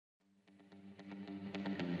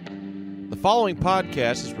The following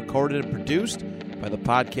podcast is recorded and produced by the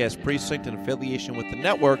Podcast Precinct in affiliation with the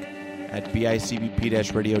network at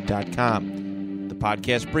bicbp-radio.com. The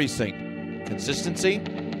Podcast Precinct. Consistency,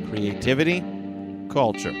 creativity,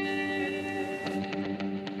 culture.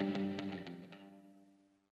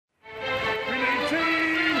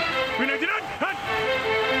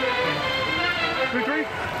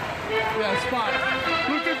 Yeah, spot.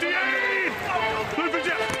 Blue 58! Blue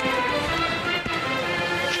 58!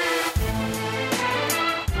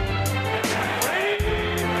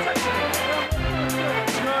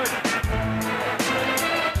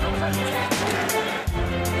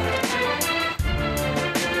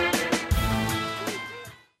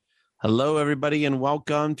 Hello, everybody, and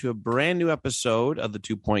welcome to a brand new episode of the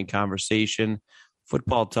 2 Point Conversation,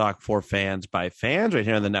 football talk for fans by fans, right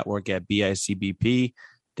here on the network at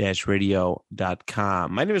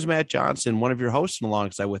bicbp-radio.com. My name is Matt Johnson, one of your hosts, and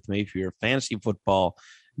alongside with me for your fantasy football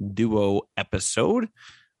duo episode,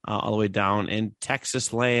 all the way down in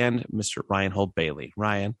Texas land, Mr. Ryan Holt Bailey.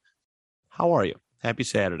 Ryan, how are you? Happy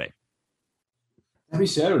Saturday. Happy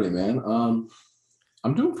Saturday, man.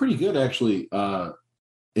 I'm doing pretty good, actually.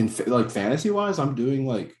 In fantasy wise, I'm doing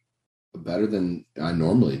like better than I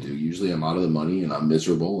normally do. Usually I'm out of the money and I'm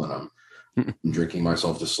miserable and I'm drinking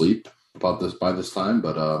myself to sleep by this time.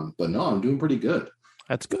 But no, I'm doing pretty good.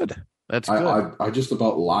 That's good. That's good. I just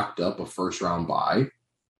about locked up a first round bye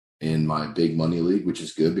in my big money league, which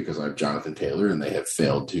is good because I have Jonathan Taylor and they have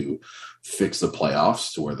failed to fix the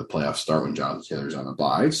playoffs to where the playoffs start when Jonathan Taylor's on a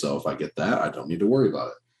bye. So if I get that, I don't need to worry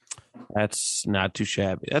about it. That's not too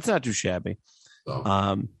shabby.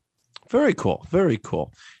 So. Very cool. Very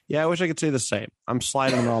cool. Yeah, I wish I could say the same. I'm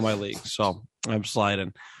sliding in all my leagues, so I'm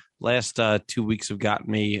sliding. Last 2 weeks have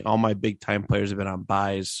gotten me. All my big time players have been on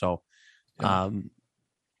buys, so I'm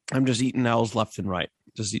just eating L's left and right.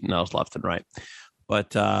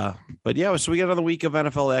 But yeah, so we got another week of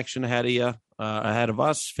NFL action ahead of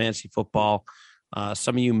us. Fantasy football.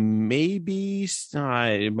 Some of you maybe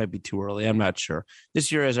it might be too early. I'm not sure.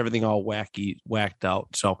 This year has everything all whacked out.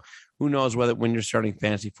 So who knows when you're starting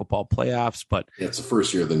fantasy football playoffs? But yeah, it's the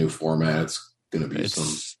first year of the new format. It's going to be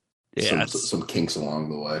some kinks along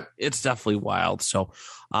the way. It's definitely wild. So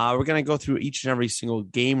we're going to go through each and every single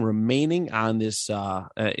game remaining on this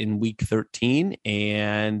in week 13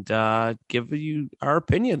 and give you our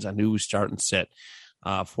opinions on who we start and sit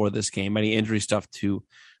for this game. Any injury stuff to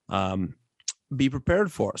be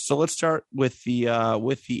prepared for. So let's start with the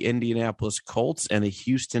Indianapolis Colts and the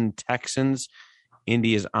Houston Texans.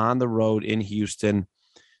 Indy is on the road in Houston.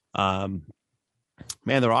 Man,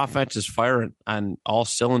 their offense is firing on all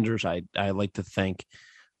cylinders, I like to think.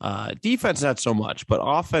 Defense, not so much, but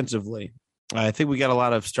offensively, I think we got a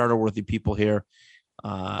lot of starter-worthy people here,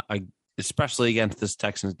 especially against this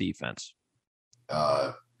Texans defense.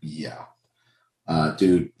 Yeah.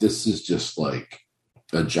 Dude, this is just like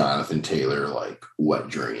a Jonathan Taylor, like, wet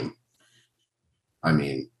dream. I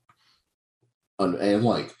mean, and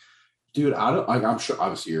like, dude, I'm sure,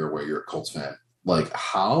 obviously you're aware, you're a Colts fan. Like,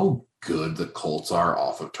 how good the Colts are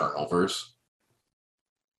off of turnovers.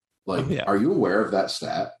 Like, Are you aware of that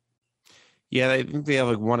stat? Yeah, I think they have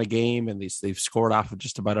like won a game, and they've scored off of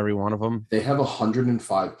just about every one of them. They have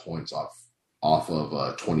 105 points off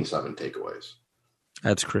of 27 takeaways.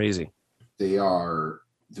 That's crazy. They are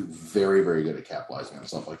very, very good at capitalizing on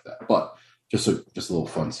stuff like that. But just a little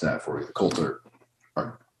fun stat for you. The Colts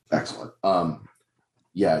are excellent.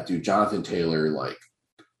 Yeah, dude, Jonathan Taylor, like,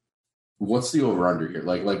 what's the over-under here?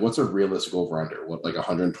 Like what's a realistic over-under? What, like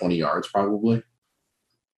 120 yards probably?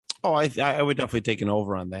 Oh, I would definitely take an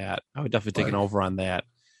over on that. I would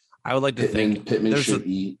like to think Pittman should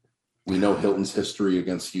eat. We know Hilton's history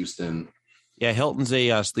against Houston. Yeah, Hilton's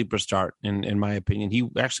a sleeper start, in my opinion. He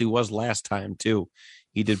actually was last time, too.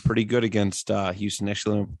 He did pretty good against Houston.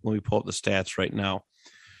 Actually, let me pull up the stats right now.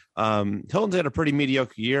 Hilton's had a pretty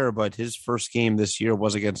mediocre year, but his first game this year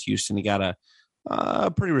was against Houston. He got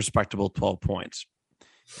a pretty respectable 12 points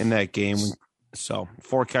in that game. So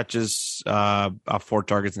 4 catches, 4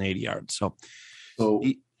 targets, and 80 yards. So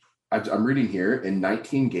I'm reading here, in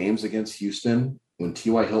 19 games against Houston, when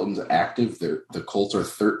T.Y. Hilton's active, the Colts are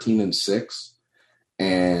 13-6,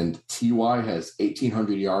 and T.Y. has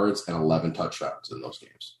 1,800 yards and 11 touchdowns in those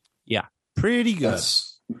games. Yeah, pretty good.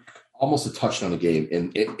 That's almost a touchdown a game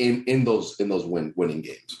in those winning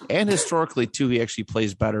games. And historically, too, he actually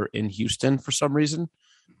plays better in Houston for some reason.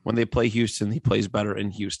 When they play Houston, he plays better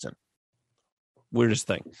in Houston. Weirdest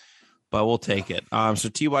thing, but we'll take it. So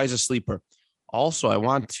T.Y. is a sleeper. Also, I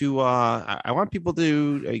want people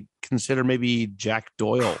to consider maybe Jack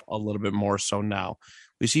Doyle a little bit more so now.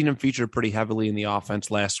 we've seen him featured pretty heavily in the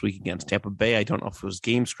offense last week against Tampa Bay. I don't know if it was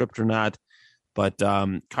game script or not, but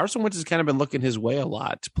Carson Wentz has kind of been looking his way a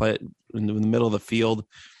lot to play in the middle of the field.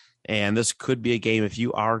 And this could be a game if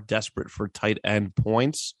you are desperate for tight end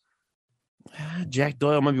points. Jack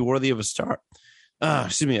Doyle might be worthy of a start. A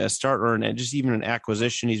start or just even an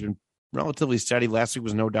acquisition. He's been relatively steady. Last week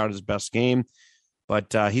was no doubt his best game,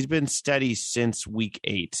 but he's been steady since week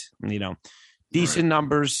 8. Decent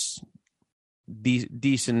numbers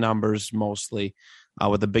mostly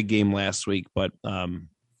with a big game last week. But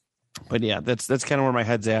yeah, that's kind of where my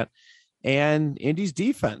head's at. And Indy's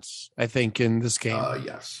defense, I think, in this game.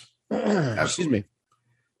 Yes. Excuse me.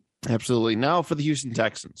 Absolutely. Now for the Houston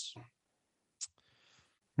Texans.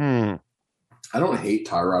 I don't hate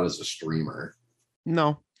Tyrod as a streamer.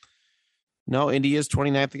 No, Indy is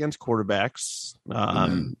 29th against quarterbacks.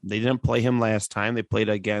 They didn't play him last time. They played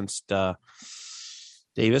against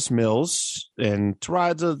Davis Mills, and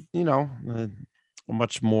Tyrod's a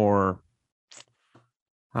much more,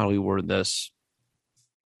 how do we word this?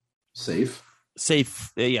 Safe,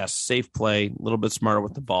 yes, safe play. A little bit smarter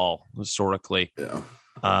with the ball historically. Yeah.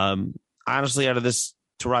 Honestly, out of this,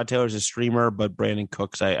 Tyrod Taylor's a streamer, but Brandon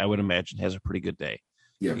Cooks, I would imagine, has a pretty good day.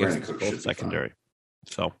 Yeah, Brandon Cooks should secondary.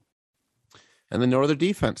 So, and then no other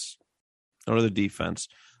defense. Is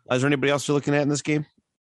there anybody else you're looking at in this game?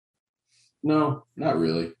 No, not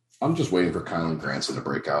really. I'm just waiting for Kylan Granson to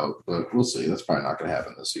break out, but we'll see. That's probably not going to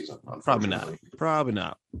happen this season. Probably not.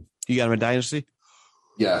 You got him in Dynasty?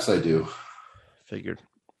 Yes, I do. Figured.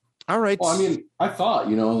 All right. Well, I mean, I thought,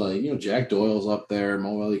 Jack Doyle's up there.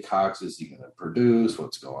 Mo Ellie Cox, is he going to produce?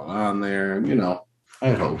 What's going on there? I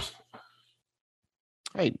had hopes.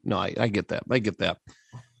 I get that.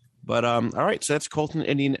 But all right, so that's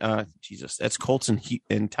Colton that's Colts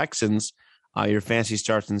and Texans. Your fantasy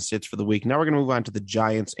starts and sits for the week. Now we're going to move on to the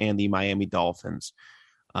Giants and the Miami Dolphins.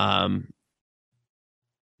 Daniel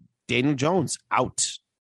Jones out.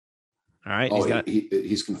 All right.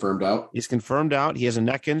 He's confirmed out. He's confirmed out. He has a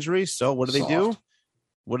neck injury. So what do they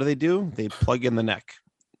do? They plug in the neck.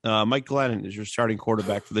 Mike Glennon is your starting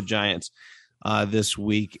quarterback for the Giants this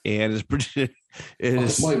week, and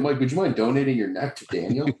Mike, would you mind donating your neck to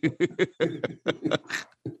Daniel?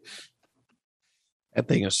 That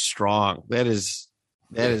thing is strong. That is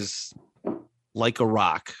like a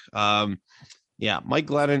rock. Mike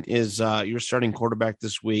Glennon is your starting quarterback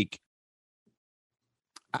this week.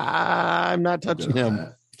 I'm not touching him.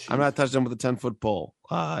 I'm not touching him with a 10-foot pole.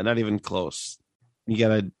 Not even close. You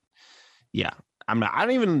gotta, I'm not. I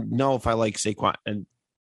don't even know if I like Saquon, and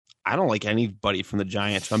I don't like anybody from the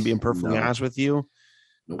Giants. If I'm being perfectly honest with you.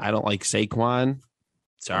 Nope. I don't like Saquon.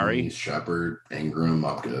 Sorry, Shepard, Ingram,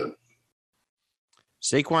 I'm good.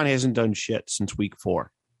 Saquon hasn't done shit since week 4.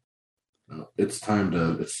 No, it's time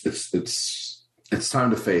to it's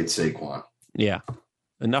time to fade Saquon. Yeah.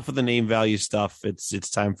 Enough of the name value stuff.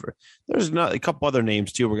 It's time for. There's a couple other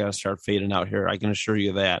names too. We're gonna start fading out here. I can assure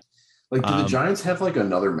you that. Like, do the Giants have like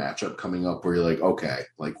another matchup coming up where you're like, okay,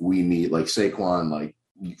 like we need like Saquon, like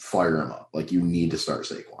you fire him up, like you need to start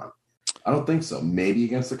Saquon? I don't think so. Maybe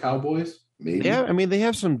against the Cowboys. Maybe. Yeah, I mean they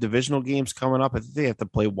have some divisional games coming up. I think they have to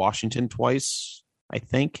play Washington twice. I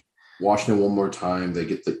think Washington one more time. They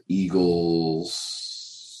get the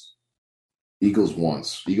Eagles. Eagles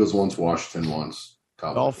once. Washington once.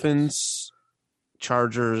 Cowboys. Dolphins,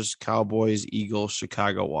 Chargers, Cowboys, Eagles,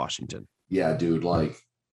 Chicago, Washington. Yeah, dude. Like,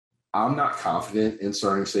 I'm not confident in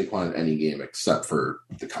starting Saquon in any game except for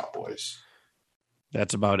the Cowboys.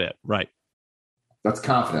 That's about it, right? That's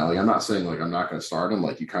confident. Like, I'm not saying like I'm not going to start him.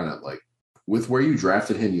 Like, you kind of like with where you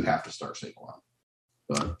drafted him, you have to start Saquon.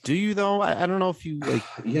 But do you though? I don't know if you like.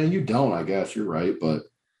 Yeah, you don't. I guess you're right, but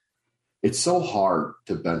it's so hard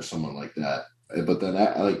to bench someone like that. But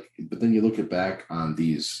then you look at back on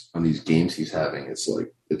these games he's having. It's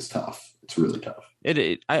like it's tough. It's really tough.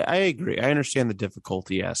 I agree. I understand the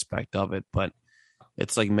difficulty aspect of it, but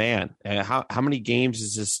it's like, man, how many games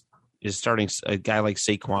is starting a guy like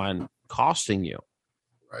Saquon costing you?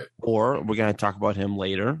 Right. Or we're going to talk about him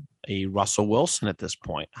later. A Russell Wilson at this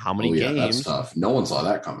point. How many games? That's tough. No one saw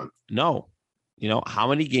that coming. No, how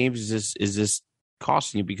many games is this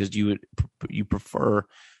costing you because you prefer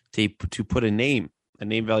to put a name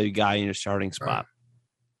value guy in your starting spot.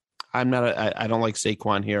 Right. I don't like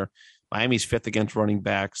Saquon here. Miami's 5th against running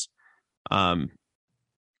backs. Wide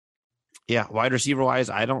receiver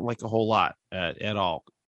wise, I don't like a whole lot at all,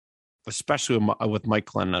 especially with Mike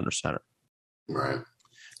Glennon under center. Right.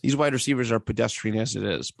 These wide receivers are pedestrian as it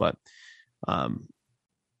is, but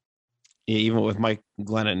even with Mike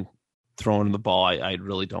Glennon throwing the ball, I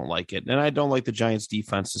really don't like it. And I don't like the Giants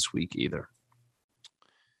defense this week either.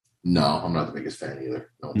 No, I'm not the biggest fan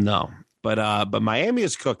either. No. No, but Miami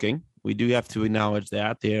is cooking. We do have to acknowledge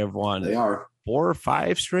that they have won They are 4 or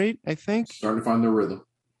 5 straight, I think. starting to find their rhythm.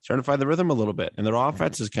 Starting to find the rhythm a little bit, and their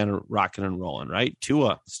offense is kind of rocking and rolling, right?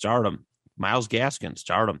 Tua, start him. Myles Gaskin,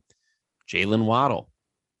 start him. Jalen Waddle,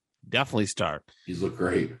 definitely start. He's looked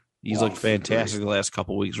great. He's looked fantastic the last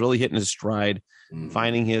couple of weeks, really hitting his stride,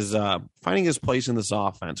 finding his place in this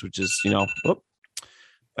offense, which is,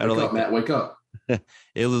 better. Wake up, Matt, wake up.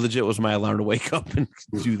 It legit was my alarm to wake up and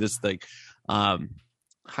do this thing.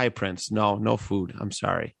 Hi, Prince. No food. I'm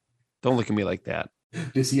sorry. Don't look at me like that.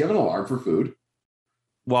 Does he have an alarm for food?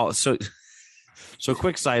 Well, so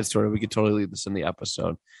quick side story. We could totally leave this in the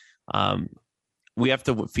episode. We have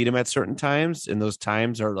to feed him at certain times, and those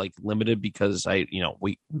times are like limited because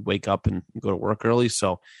we wake up and go to work early.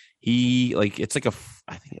 So he it's like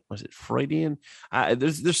I think it was Freudian.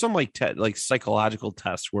 There's some like psychological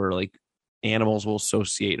tests where like animals will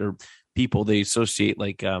associate, or people, they associate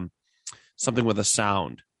like something with a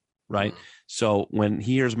sound, right? So when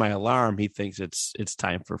he hears my alarm, he thinks it's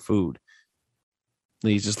time for food.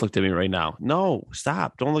 And he's just looked at me right now. No,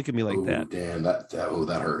 stop! Don't look at me like that. Damn,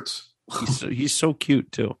 that hurts. He's so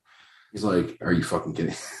cute too. He's like, "Are you fucking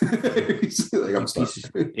kidding?" He's like, "I'm stuck."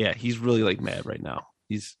 Yeah, he's really like mad right now.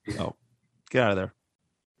 He's get out of there.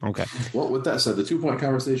 Okay. Well, with that said, the 2-point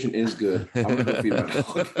conversation is good. I'm gonna go feed my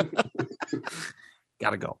dog.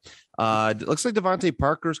 Gotta go. It looks like Devontae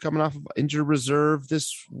Parker's coming off of injured reserve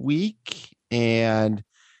this week, and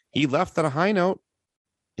he left on a high note.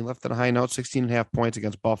 16.5 points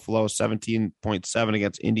against Buffalo, 17.7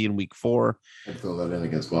 against Indy in week 4. I'd throw that in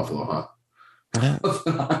against Buffalo, huh?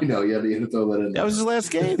 I know, yeah, you had to throw that in. That was his last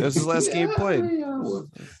game. That was his last game played.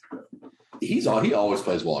 He always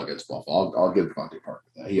plays well against Buffalo. I'll give Devontae Parker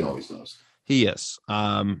that. He always does. He is.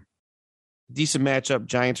 Decent matchup.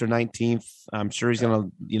 Giants are 19th. I'm sure he's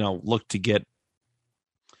going to, look to get,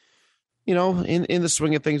 in the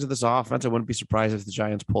swing of things with this offense. I wouldn't be surprised if the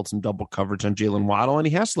Giants pulled some double coverage on Jalen Waddle, and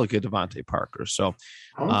he has to look at Devontae Parker. So,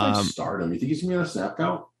 I don't think start him. You think he's going to be on a snap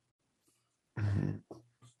count?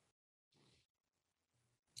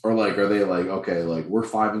 Or are they like, okay, we're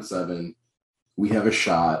 5-7, we have a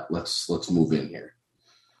shot. Let's move in here.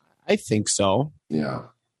 I think so. Yeah.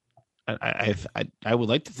 I would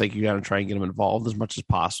like to think you got to try and get him involved as much as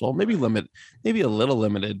possible. Maybe a little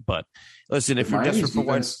limited, but listen, if you're desperate for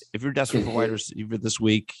wide receiver this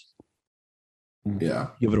week, yeah,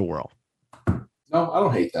 give it a whirl. No, I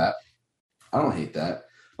don't hate that.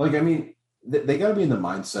 They got to be in the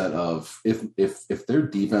mindset of if their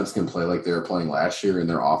defense can play like they were playing last year and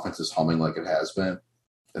their offense is humming like it has been,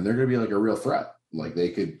 then they're going to be like a real threat. Like they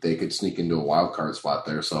could sneak into a wild card spot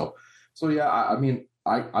there. So yeah,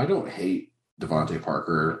 I don't hate Devontae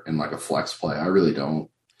Parker in like a flex play. I really don't.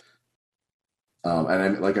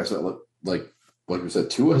 And like I said, like we said,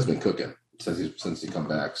 Tua has been cooking since he come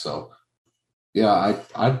back. So yeah,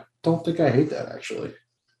 I don't think I hate that actually.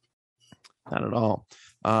 Not at all.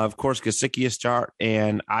 Of course, Gesicki is start,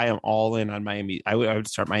 and I am all in on Miami. I would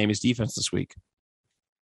start Miami's defense this week.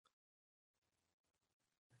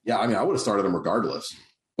 Yeah, I would have started him regardless.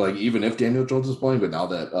 Like even if Daniel Jones is playing, but now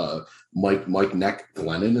that Mike Neck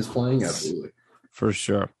Glennon is playing, absolutely, for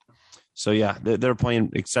sure. So yeah, they're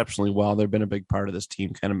playing exceptionally well. They've been a big part of this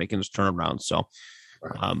team, kind of making this turnaround. So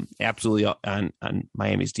absolutely on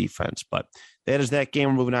Miami's defense. But that is that game.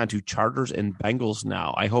 We're moving on to Chargers and Bengals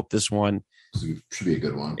now. I hope this one should be a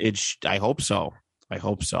good one. I hope so. I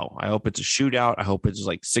hope it's a shootout. I hope it's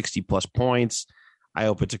like 60 plus points. I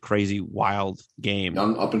hope it's a crazy, wild game.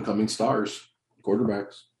 Young up and coming stars,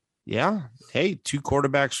 quarterbacks. Yeah. Hey, 2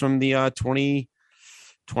 quarterbacks from the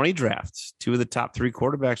 2020 draft. 2 of the top 3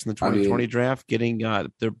 quarterbacks in the 2020 draft getting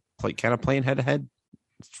they're kind of playing head to head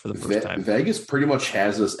for the first time. Vegas pretty much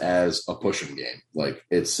has this as a pushing game. Like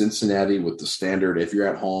it's Cincinnati with the standard. If you're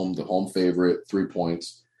at home, the home favorite, 3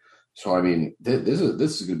 points. So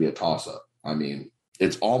this is going to be a toss up.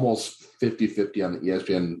 It's almost 50-50 on the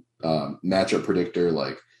ESPN matchup predictor.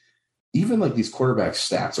 Like even like these quarterback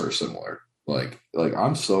stats are similar. Like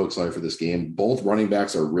I'm so excited for this game. Both running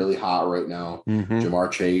backs are really hot right now. Mm-hmm. Jamar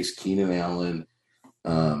Chase, Keenan Allen.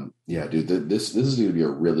 Yeah, dude, this is going to be a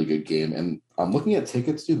really good game. And I'm looking at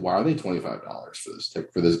tickets, dude. Why are they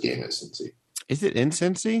 $25 for this game in Cincy? Is it in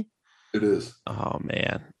Cincy? It is. Oh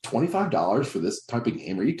man, $25 for this type of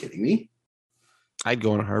game? Are you kidding me? I'd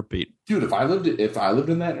go in a heartbeat, dude. If I lived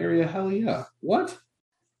in that area, hell yeah. What?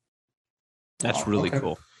 That's really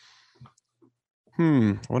cool.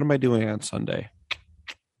 What am I doing on Sunday?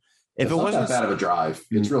 If it wasn't that bad of a drive,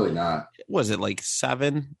 it's really not. Was it like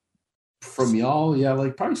 7 from y'all? Yeah,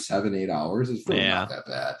 like probably 7-8 hours. It's really not that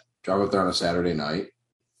bad. Drive up there on a Saturday night.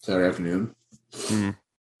 Saturday afternoon.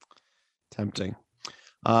 Tempting.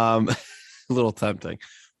 A little tempting.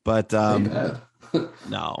 But Ain't bad.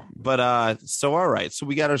 no. But so all right. So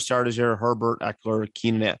we got our starters here: Herbert, Eckler,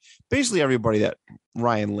 Keenan, basically everybody that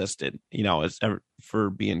Ryan listed, is for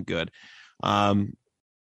being good.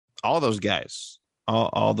 All those guys,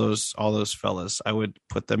 all those fellas, I would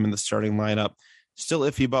put them in the starting lineup. Still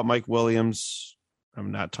iffy about Mike Williams.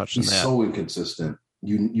 I'm not touching He's that. so inconsistent.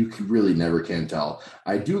 You really never can tell.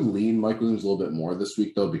 I do lean Mike Williams a little bit more this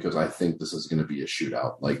week, though, because I think this is going to be a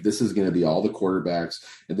shootout. Like, this is going to be all the quarterbacks,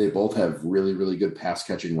 and they both have really, really good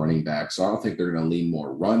pass-catching running backs. So I don't think they're going to lean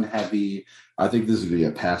more run-heavy. I think this is going to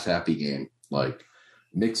be a pass-happy game. Like,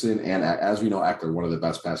 Mixon and, as we know, Eckler, one of the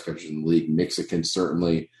best pass catchers in the league. Mixon can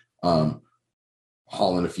certainly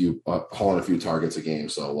haul in a few targets a game.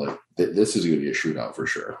 So, like, this is going to be a shootout for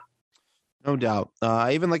sure. No doubt.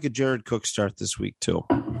 I even like a Jared Cook start this week, too.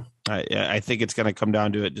 I think it's going to come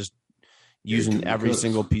down to it just using every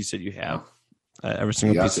single piece that you have. Every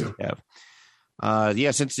single piece that you have.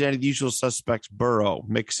 Cincinnati, the usual suspects, Burrow,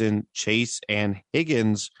 Mixon, Chase, and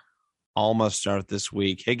Higgins all must start this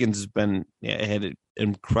week. Higgins has been had an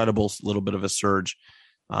incredible little bit of a surge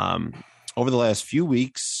over the last few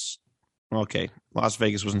weeks. Okay, Las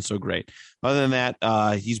Vegas wasn't so great. Other than that,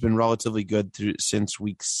 he's been relatively good since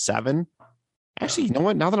week 7. Actually, you know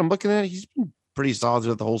what? Now that I'm looking at it, he's been pretty solid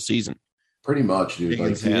throughout the whole season. Pretty much, dude.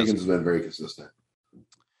 Higgins has been very consistent.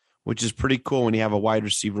 Which is pretty cool when you have a wide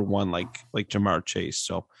receiver one like Jamar Chase.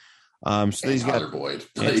 So he's got Tyler Boyd.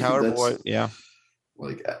 Tyler Boyd, yeah.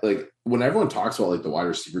 Like when everyone talks about like the wide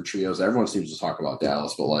receiver trios, everyone seems to talk about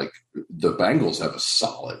Dallas, but like the Bengals have a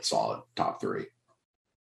solid top 3.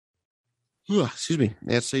 Excuse me.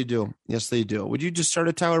 Yes, they do. Would you just start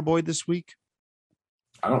a Tyler Boyd this week?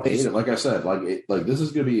 I don't hate it. Like I said, like this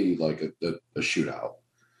is going to be like a shootout.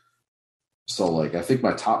 So like I think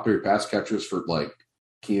my top 3 pass catchers for like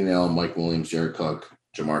Keenan Allen, Mike Williams, Jared Cook,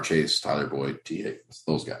 Jamar Chase, Tyler Boyd, T. Higgins,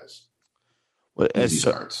 those guys. Well,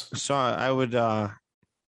 so I would I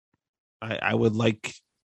would like.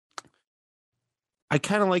 I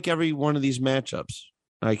kind of like every one of these matchups.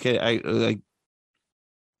 I kind of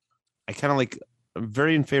like. I'm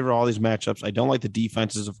very in favor of all these matchups. I don't like the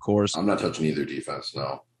defenses, of course. I'm not touching either defense,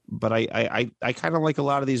 no. But I kind of like a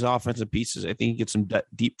lot of these offensive pieces. I think you get some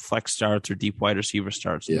deep flex starts or deep wide receiver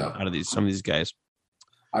starts out of some of these guys.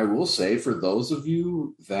 I will say for those of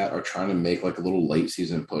you that are trying to make like a little late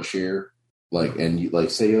season push here, like and you like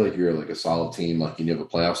say like you're like a solid team, like you have a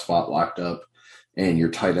playoff spot locked up, and your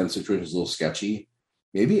tight end situation is a little sketchy.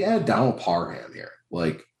 Maybe add Donald Parham here.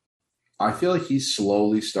 Like I feel like he's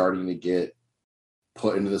slowly starting to get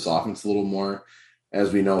put into this offense a little more.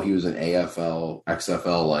 As we know, he was an AFL,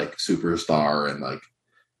 XFL like superstar, and like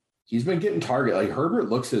he's been getting target. Like Herbert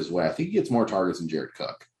looks his way. I think he gets more targets than Jared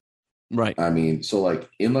Cook. Right. I mean, so like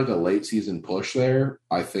in like a late season push there,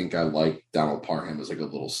 I think I like Donald Parham as like a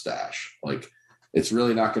little stash. Like it's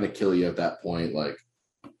really not going to kill you at that point. Like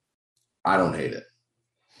I don't hate it.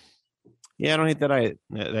 Yeah, I don't hate that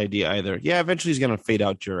idea either. Yeah, eventually he's going to fade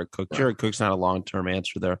out Jared Cook. Right. Jared Cook's not a long-term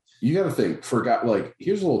answer there. You got to think, like,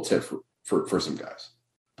 here's a little tip for some guys.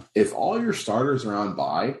 If all your starters are on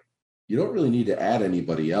bye, you don't really need to add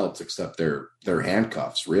anybody else except their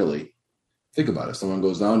handcuffs, really. Think about it. Someone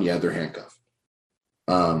goes down, you add their handcuff.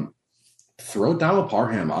 Throw Donald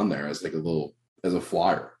Parham on there as like as a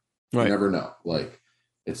flyer. Right. You never know. Like,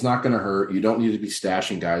 it's not going to hurt. You don't need to be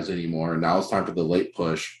stashing guys anymore. Now it's time for the late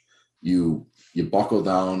push. You buckle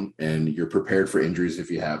down and you're prepared for injuries if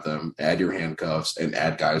you have them. Add your handcuffs and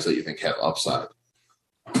add guys that you think have upside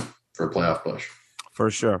for a playoff push. For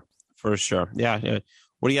sure. Yeah.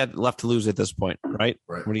 What do you got left to lose at this point, right?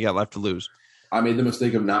 What do you got left to lose? I made the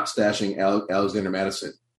mistake of not stashing Alexander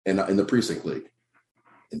Madison in the precinct league.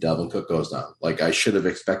 And Dalvin Cook goes down. Like I should have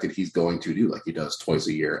expected he's going to do like he does twice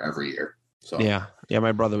a year, every year. So yeah.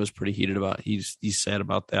 My brother was pretty heated about it. He's sad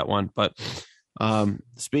about that one, but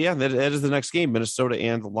yeah, that is the next game, Minnesota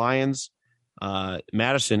and the Lions.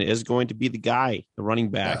 Madison is going to be the guy, the running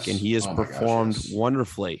back, and he has performed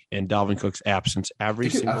wonderfully in Dalvin Cook's absence every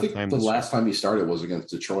single time. The last time he started was against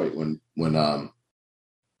Detroit when Dalvin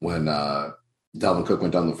Cook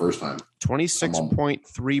went down the first time.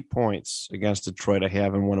 26.3 points against Detroit. I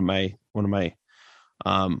have in one of my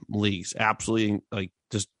leagues. Absolutely, like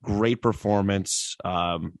just great performance.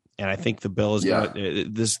 And I think the Bill is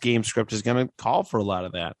this game script is going to call for a lot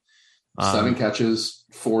of that. 7 catches,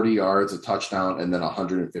 40 yards, a touchdown, and then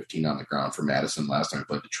 115 on the ground for Madison last time he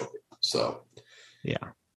played Detroit. So, yeah,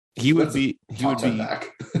 he would be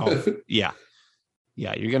back. Yeah,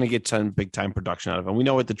 you're going to get some big time production out of him. We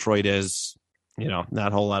know what Detroit is. Not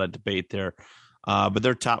a whole lot of debate there. But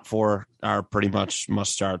their top four are pretty much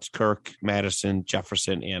must starts: Kirk, Madison,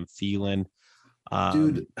 Jefferson, and Thielen.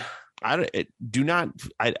 Dude, I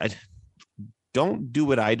don't do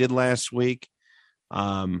what I did last week,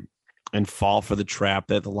 and fall for the trap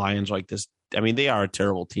that the Lions like this. I mean, they are a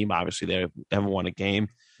terrible team. Obviously, they haven't won a game,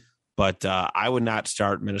 but I would not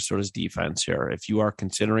start Minnesota's defense here. If you are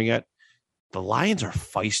considering it, the Lions are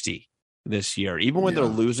feisty this year. Even when they're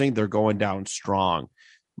losing, they're going down strong.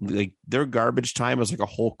 Like their garbage time is like a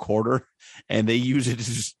whole quarter, and they use it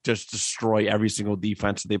to just destroy every single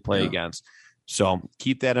defense that they play against. So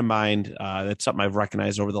keep that in mind. That's something I've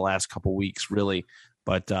recognized over the last couple of weeks, really.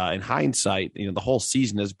 But in hindsight, the whole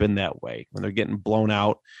season has been that way. When they're getting blown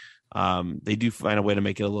out, they do find a way to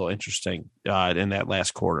make it a little interesting in that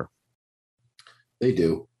last quarter. They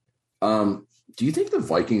do. Do you think the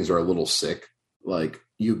Vikings are a little sick? Like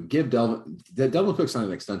you give Delvin Cook's on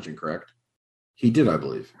an extension, correct? He did, I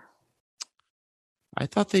believe. I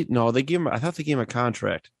thought they gave him a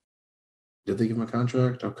contract. Did they give him a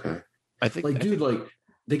contract? Okay. I think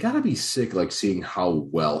they gotta be sick, like seeing how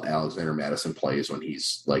well Alexander Madison plays when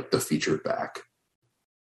he's like the featured back.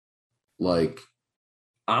 Like,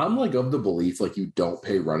 I'm like of the belief like you don't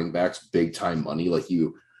pay running backs big time money. Like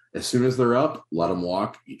you, as soon as they're up, let them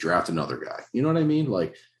walk. You draft another guy. You know what I mean?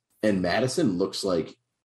 Like, and Madison looks like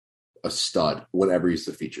a stud whenever he's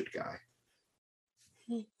the featured guy.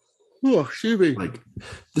 Oh, excuse me. Like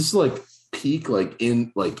this is like peak, like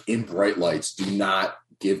in bright lights. Do not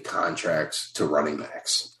give contracts to running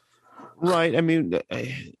backs. Right. I mean,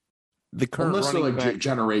 the current unless they're like back,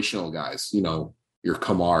 generational guys. Your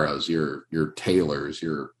Kamaras, your Taylors,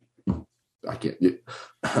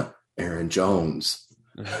 Aaron Jones.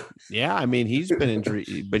 Yeah, I mean he's been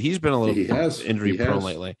injury, but he's been a little injury prone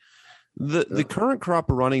lately. The current crop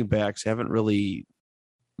of running backs haven't really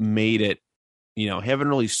made it. Haven't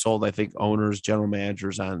really sold, I think, owners, general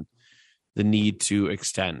managers on the need to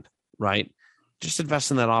extend, right? Just invest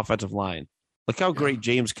in that offensive line. Look how great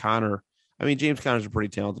James Conner. I mean, James Conner's a pretty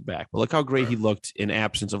talented back, but look how great he looked in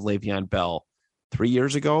absence of Le'Veon Bell 4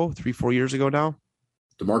 years ago now.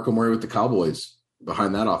 DeMarco Murray with the Cowboys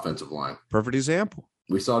behind that offensive line. Perfect example.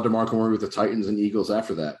 We saw DeMarco Murray with the Titans and Eagles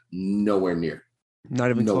after that. Nowhere near. Not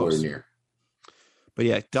even nowhere close. Near. But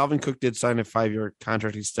yeah, Dalvin Cook did sign a 5-year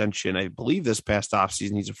contract extension. I believe this past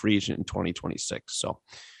offseason, he's a free agent in 2026. So,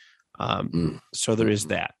 so there is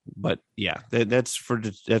that. But yeah, that's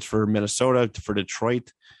for Minnesota. For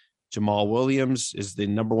Detroit, Jamal Williams is the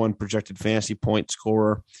number one projected fantasy point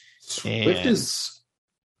scorer. Swift is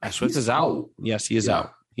out. Yes, he is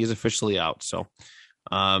out. He is officially out. So,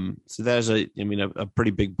 so that is a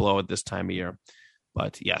pretty big blow at this time of year.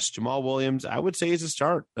 But yes, Jamal Williams, I would say is a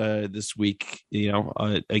start this week.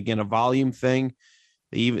 Again, a volume thing.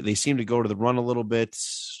 They seem to go to the run a little bit.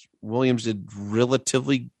 Williams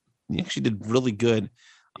actually did really good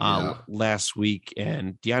last week.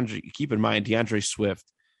 And keep in mind, DeAndre Swift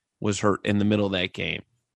was hurt in the middle of that game,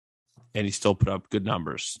 and he still put up good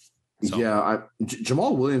numbers. So. Yeah,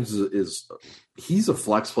 Jamal Williams he's a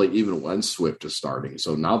flex play even when Swift is starting.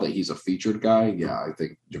 So now that he's a featured guy, I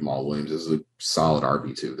think Jamal Williams is a solid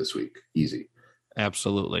RB2 this week. Easy.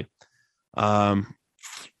 Absolutely.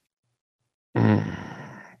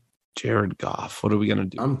 Jared Goff. What are we going to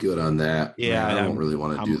do? I'm good on that. Yeah, I don't really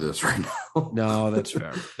want to do this right now. No, that's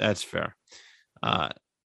fair. That's fair. And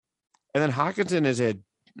then Hockenson has had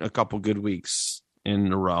a couple good weeks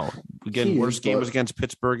in a row. Again, worst game was against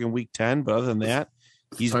Pittsburgh in week 10, but other than that,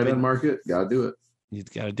 he's tight end market. Gotta do it. He's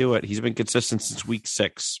got to do it. He's been consistent since week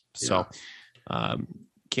 6, so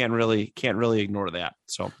can't really ignore that.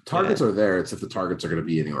 So targets are there. It's if the targets are going to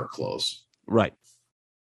be anywhere close, right?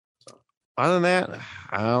 So, other than that,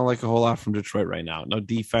 I don't like a whole lot from Detroit right now. No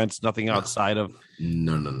defense, nothing outside of.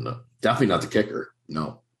 No. Definitely not the kicker.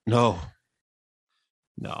 No. We're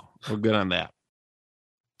good on that.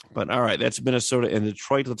 But all right, that's Minnesota and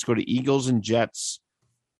Detroit. Let's go to Eagles and Jets.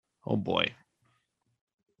 Oh boy.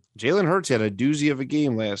 Jalen Hurts had a doozy of a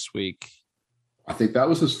game last week. I think that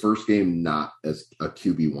was his first game not as a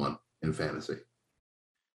QB1 in fantasy.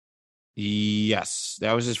 Yes,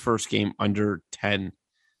 that was his first game under 10.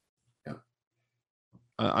 Yeah.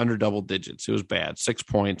 Under double digits. It was bad. 6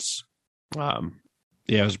 points. It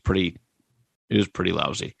was pretty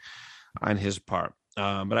lousy on his part.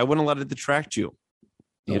 But I wouldn't let it detract you,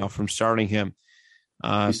 from starting him.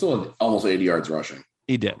 He still had almost 80 yards rushing.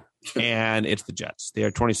 He did. And it's the Jets. They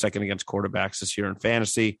are 22nd against quarterbacks this year in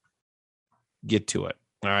fantasy. Get to it.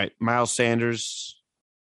 All right. Miles Sanders.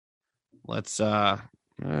 Let's no.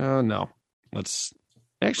 Let's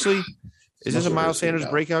actually, is this a Miles Sanders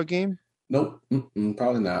breakout game? Nope.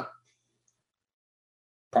 Probably not.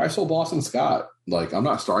 Probably still Boston Scott. Like, I'm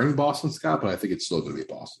not starting Boston Scott, but I think it's still going to be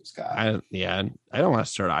Boston Scott. I don't want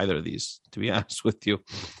to start either of these, to be honest with you.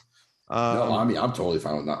 No, I mean, I'm totally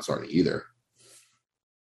fine with not starting either.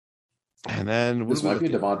 And then this might be a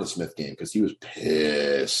Devonta Smith game because he was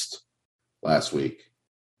pissed last week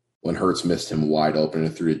when Hurts missed him wide open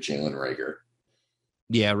and threw to Jalen Reagor.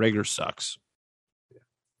 Yeah, Reagor sucks.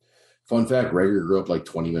 Fun fact, Reagor grew up like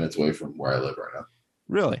 20 minutes away from where I live right now.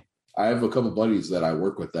 Really? I have a couple buddies that I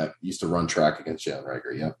work with that used to run track against Jalen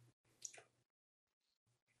Reagor,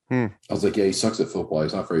 yeah. I was like, yeah, he sucks at football.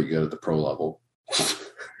 He's not very good at the pro level.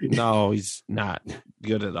 No, he's not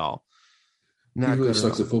good at all. He really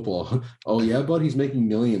sucks at football. Oh, yeah, bud, he's making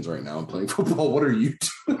millions right now and playing football. What are you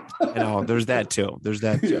doing? I know, there's that too. I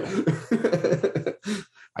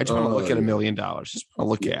just want to look at $1 million. Just want to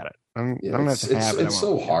look at it. I don't have to have it. It's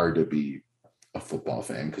so hard to be a football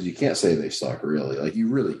fan because you can't say they suck, really. Like, you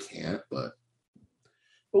really can't, but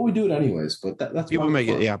we do it anyways. But that's people make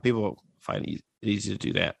it. Yeah, people find it easy to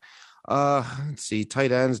do that. Let's see.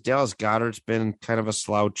 Tight ends. Dallas Goedert's been kind of a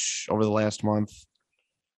slouch over the last month,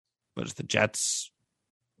 but it's the Jets.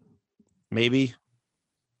 Maybe.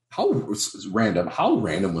 How random? How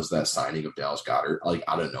random was that signing of Dallas Goedert? Like,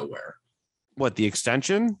 out of nowhere. What, the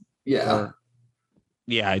extension? Yeah.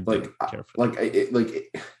 Yeah, I didn't care for that.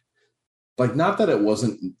 Like, not that it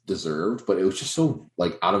wasn't deserved, but it was just so,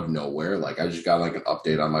 like, out of nowhere. Like, I just got, like, an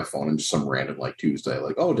update on my phone and just some random, like, Tuesday.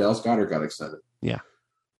 Like, oh, Dallas Goedert got extended. Yeah.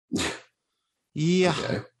 Yeah.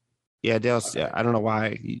 Okay. Yeah, Dallas, okay. Yeah, I don't know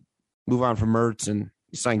why. You move on from Ertz and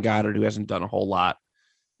you sign Goddard, who hasn't done a whole lot.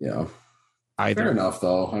 Yeah. Either. Fair enough,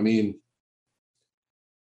 though. I mean,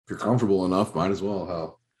 if you're comfortable enough, might as well.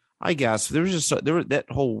 Hell. I guess there was that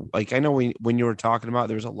whole, like, I know when you were talking about,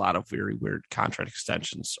 there was a lot of very weird contract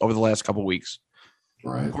extensions over the last couple of weeks.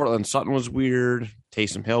 Right. Cortland Sutton was weird.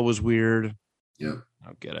 Taysom Hill was weird. Yeah. I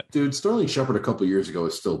don't get it. Dude, Sterling Shepard a couple of years ago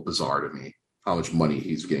is still bizarre to me, how much money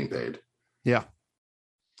he's getting paid. Yeah.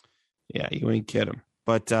 Yeah, you ain't kidding.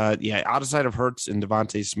 But, yeah, outside of Hurts and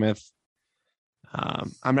Devontae Smith,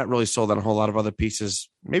 I'm not really sold on a whole lot of other pieces.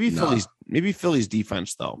 Maybe Philly's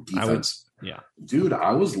defense, though. Yeah. Dude,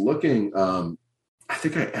 I was looking. I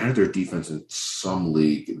think I added their defense in some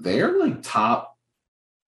league. They're like top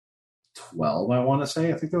 12, I want to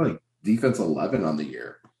say. I think they're like defense 11 on the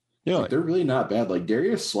year. Yeah. Like, they're really not bad. Like,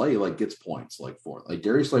 Darius Slay, like, gets points, like, for it. Like,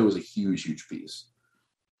 Darius Slay was a huge, huge piece.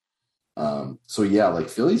 So, yeah, like,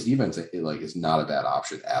 Philly's defense, is not a bad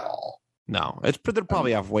option at all. No. They're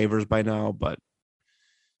probably off waivers by now, but.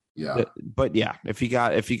 Yeah. But, yeah, if you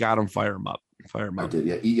got them, fire them up. I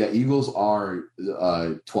did, yeah. Eagles are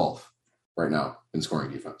 12th right now in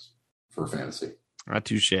scoring defense for fantasy. Not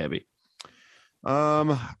too shabby. All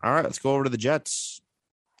right, let's go over to the Jets.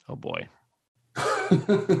 Oh boy.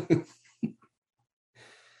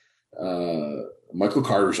 Michael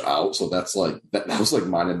Carter's out, so that's like that was like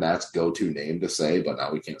mine and Matt's go-to name to say, but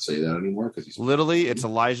now we can't say that anymore because he's literally it's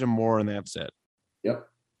Elijah Moore and that's it. Yep.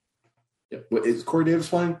 What, is Corey Davis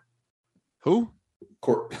playing? Who?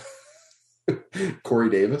 Corey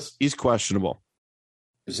Davis. He's questionable.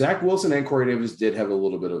 Zach Wilson and Corey Davis did have a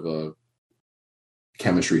little bit of a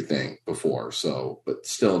chemistry thing before, so but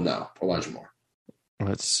still no. Elijah Moore.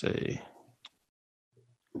 Let's see.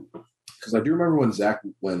 Because I do remember when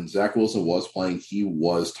Zach Wilson was playing, he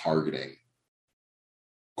was targeting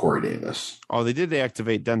Corey Davis. Oh, they did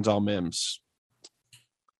activate Denzel Mims.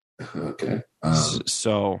 Okay.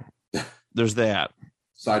 So there's that.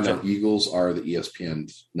 Side note, Eagles are the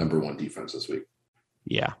ESPN's #1 defense this week.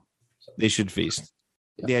 Yeah. They should feast.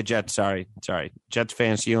 Yeah, Jets, sorry. Jets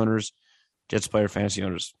fantasy owners, Jets player fantasy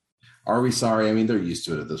owners. Are we sorry? I mean, they're used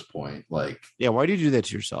to it at this point. Like, yeah, why do you do that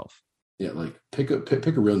to yourself? Yeah, like pick a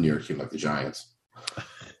real New York team like the Giants.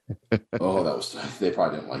 They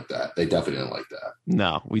probably didn't like that. They definitely didn't like that.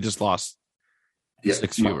 No, we just lost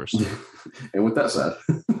 6 viewers. And with that said,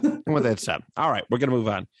 all right, we're gonna move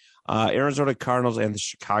on. Arizona Cardinals and the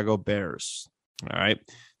Chicago Bears. All right.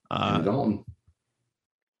 Andy Dalton.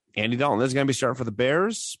 This is going to be starting for the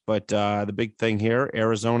Bears, but the big thing here,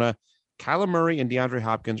 Arizona, Kyler Murray and DeAndre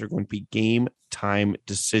Hopkins are going to be game time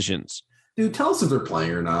decisions. Dude, tell us if they're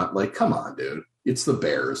playing or not. Like, come on, dude. It's the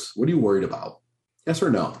Bears. What are you worried about? Yes or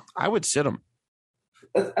no? I would sit them.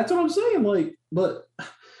 That's what I'm saying. Like, but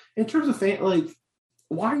in terms of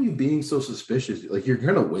why are you being so suspicious? Like, you're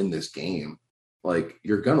going to win this game. Like,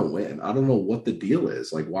 you're going to win. I don't know what the deal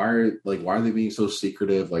is. Like, why are they being so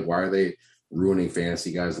secretive? Like, why are they ruining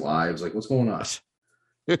fantasy guys' lives? Like, what's going on?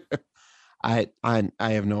 I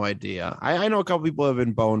have no idea. I know a couple people have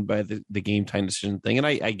been boned by the game time decision thing, and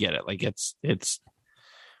I get it. Like, it's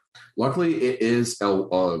luckily it is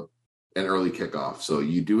an early kickoff. So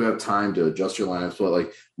you do have time to adjust your lineups. But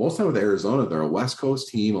like most time with Arizona, they're a West Coast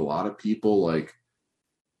team. A lot of people like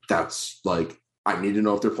that's like I need to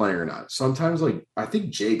know if they're playing or not. Sometimes like I think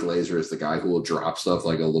Jay Glazer is the guy who will drop stuff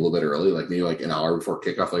like a little bit early, like maybe like an hour before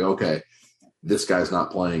kickoff, like, okay, this guy's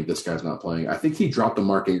not playing, this guy's not playing. I think he dropped the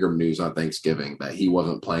Mark Ingram news on Thanksgiving that he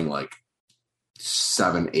wasn't playing like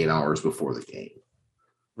 7-8 hours before the game.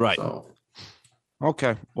 Right. So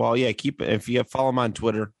okay. Well, yeah, if you follow him on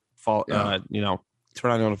Twitter, turn on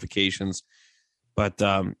notifications. But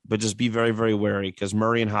just be very, very wary because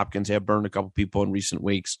Murray and Hopkins have burned a couple people in recent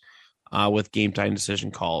weeks with game time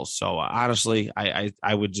decision calls. So honestly,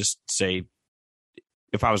 I would just say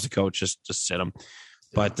if I was the coach, just sit them.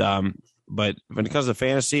 But when it comes to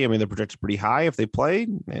fantasy, I mean, they're projected pretty high if they play,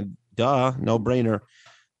 and no brainer.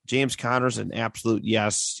 James Conner's an absolute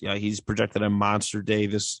yes. Yeah, he's projected a monster day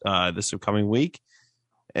this upcoming week.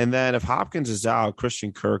 And then if Hopkins is out,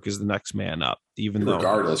 Christian Kirk is the next man up.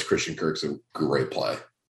 Regardless, Christian Kirk's a great play.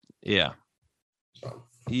 Yeah. So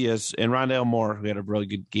he is. And Rondale Moore, who had a really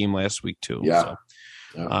good game last week too. Yeah.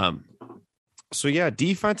 So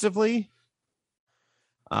defensively,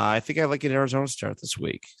 I think I like an Arizona start this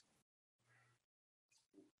week.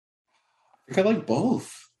 I think I like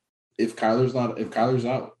both. If Kyler's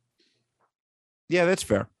out. Yeah, that's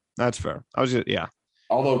fair.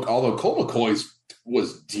 Although Colt McCoy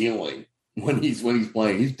was dealing when he's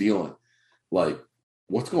playing, he's dealing. Like,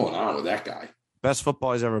 what's going on with that guy? Best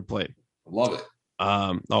football he's ever played. Love it.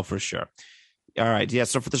 For sure. All right. Yeah.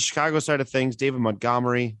 So for the Chicago side of things, David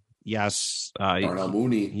Montgomery, yes. Darnell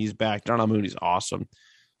Mooney. He's back. Darnell Mooney's awesome.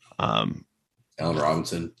 Allen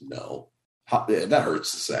Robinson, no. That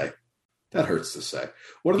hurts to say.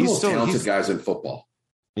 What are the most talented guys in football?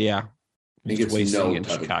 Yeah. He gets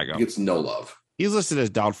Chicago. He gets no love. He's listed as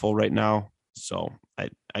doubtful right now. So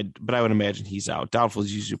but I would imagine he's out. Doubtful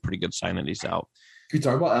is usually a pretty good sign that he's out. Can you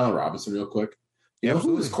talk about Allen Robinson real quick? You know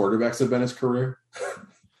who his quarterbacks have been his career?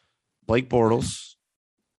 Blake Bortles.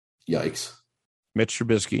 Yikes. Mitch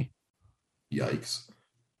Trubisky. Yikes.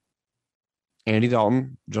 Andy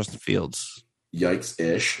Dalton. Justin Fields.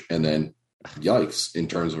 Yikes-ish. And then yikes in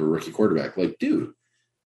terms of a rookie quarterback. Like, dude,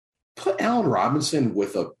 put Allen Robinson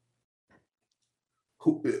with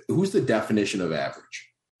who's the definition of average?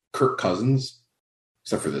 Kirk Cousins,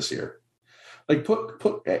 except for this year. Like put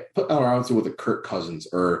Allen Robinson with a Kirk Cousins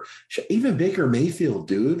or even Baker Mayfield,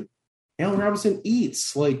 dude. Allen Robinson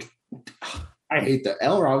eats. Like, I hate that.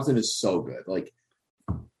 Allen Robinson is so good. Like,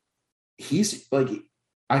 he's like,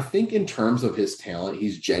 I think in terms of his talent,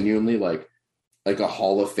 he's genuinely like a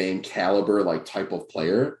Hall of Fame caliber, like type of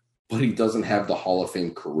player, but he doesn't have the Hall of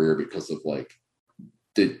Fame career because of like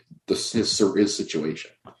his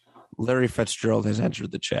situation. Larry Fitzgerald has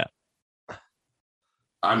entered the chat.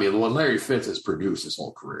 I mean, when Larry Fitz has produced his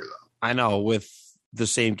whole career, though. I know, with the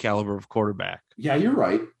same caliber of quarterback. Yeah, you're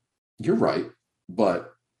right.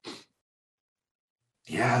 But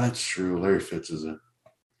yeah, that's true. Larry Fitz isn't.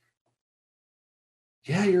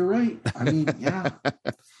 Yeah, you're right. I mean, yeah.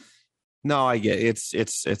 No, I get it.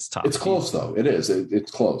 It's tough. It's close though. It is.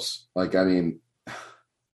 It's close. Like, I mean,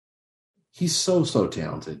 he's so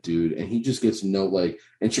talented, dude, and he just gets and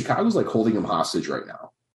Chicago's like holding him hostage right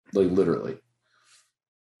now, like literally.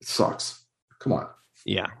 It sucks. Come on.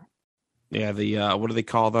 Yeah. The what do they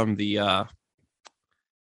call them? The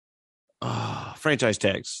franchise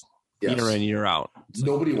tags. Yes. Year in, year out.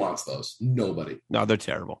 Nobody wants those. Nobody. No, they're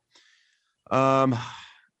terrible. Other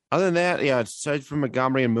than that, yeah, aside from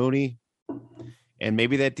Montgomery and Mooney, and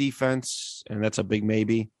maybe that defense, and that's a big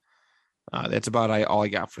maybe. That's about all I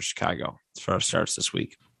got for Chicago as far as starts this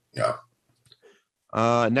week. Yeah.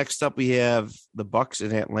 Next up, we have the Bucs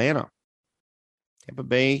in Atlanta. Tampa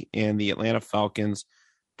Bay and the Atlanta Falcons.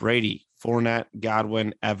 Brady, Fournette,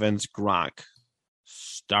 Godwin, Evans, Gronk.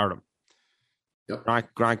 Start them. Yep.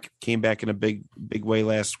 Gronk came back in a big way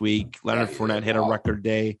last week. Leonard Fournette hit a record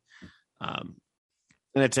day. And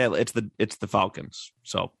it's the Falcons.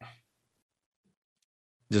 So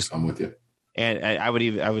just I'm with you. And I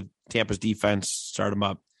would Tampa's defense start them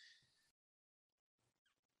up.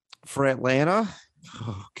 For Atlanta,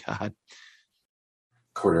 oh God.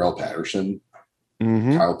 Cordell Patterson,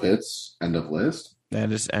 Kyle Pitts, end of list.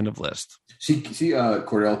 That is end of list. See,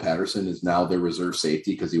 Cordell Patterson is now the reserve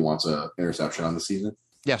safety because he wants an interception on the season.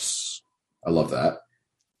 Yes. I love that.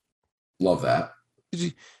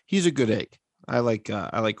 He's a good egg. I like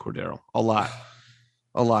Cordero a lot.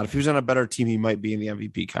 If he was on a better team, he might be in the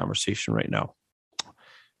MVP conversation right now.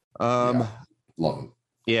 Love him.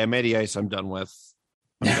 Yeah, Matty Ice, I'm done with.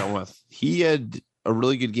 He had a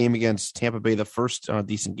really good game against Tampa Bay, the first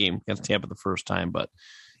decent game against Tampa the first time, but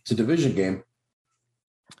it's a division game.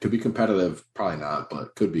 Could be competitive, probably not,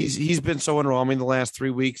 but could be. He's been so underwhelming the last 3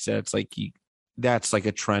 weeks that it's like that's like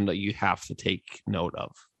a trend that you have to take note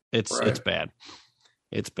of. It's bad.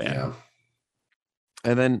 It's bad. Yeah.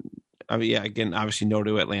 And then, I mean, yeah, again, obviously no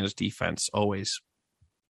to Atlanta's defense always.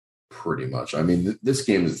 Pretty much. I mean, this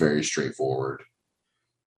game is very straightforward.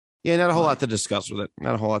 Yeah, not a whole lot to discuss with it.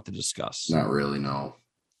 Not a whole lot to discuss. Not really, no.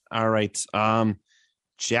 All right.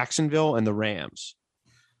 Jacksonville and the Rams.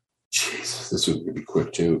 Jesus, this would be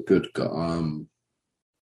quick too. Good.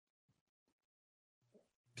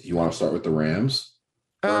 You want to start with the Rams?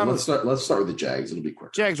 Let's start with the Jags. It'll be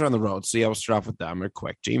quick. Jags are on the road, so yeah, we'll start off with them. They're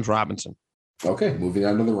quick. James Robinson. Okay, moving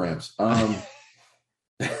on to the Rams.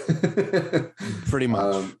 Pretty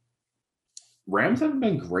much. Rams haven't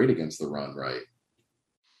been great against the run, right?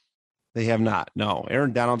 They have not. No,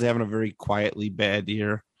 Aaron Donald's having a very quietly bad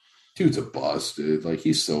year. Dude's a bust, dude. Like,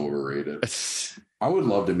 he's so overrated. I would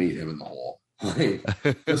love to meet him in the hole, like,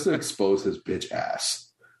 just to expose his bitch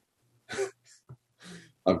ass.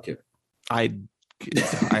 I'm kidding. I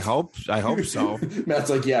hope so.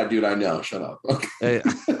 Matt's like, yeah, dude, I know. Shut up. Okay.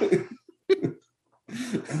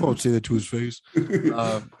 I won't say that to his face.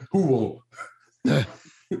 Who won't?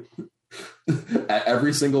 At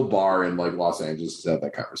every single bar in like Los Angeles has had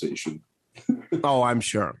that conversation. Oh, I'm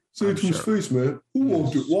sure. Say it to his face, man. Who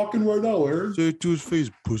won't do it? Walking right now, Aaron. Say it to his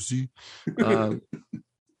face, pussy.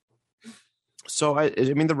 So I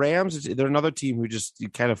mean, the Rams, they're another team who just you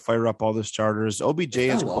kind of fire up all the starters. OBJ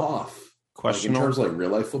is off. Questionable. Like in terms of like real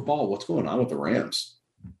life football, what's going on with the Rams?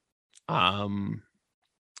 Matt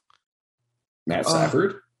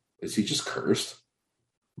Stafford, is he just cursed?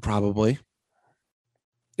 Probably.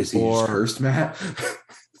 Is he just cursed, Matt?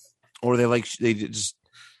 Or they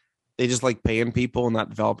just like paying people and not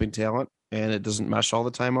developing talent, and it doesn't mesh all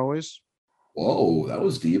the time always. Whoa, that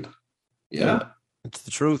was deep. Yeah, it's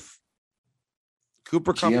the truth.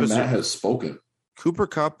 Cooper Kupp has spoken. Cooper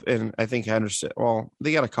Kupp and I think Henderson. Well,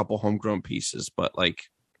 they got a couple homegrown pieces, but like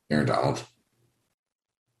Aaron Donald.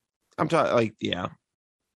 I'm talking like yeah.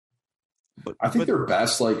 But I think their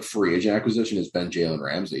best like free agent acquisition has been Jalen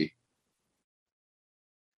Ramsey.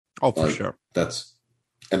 Oh, for sure.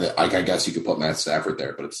 I guess you could put Matt Stafford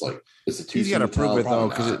there, but it's like it's a two. He's got to prove it though,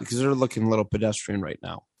 because they're looking a little pedestrian right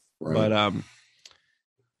now. Right. But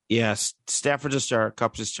yes, Stafford's a start,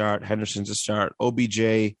 Kupp's a start, Henderson's a start,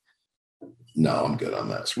 OBJ. No, I'm good on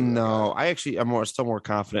that. No, I'm still more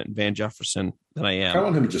confident in Van Jefferson than I am. I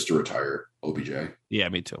want him just to retire, OBJ. Yeah,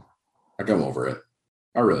 me too. I'm over it.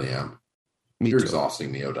 I really am. You're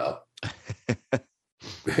exhausting me, Odell.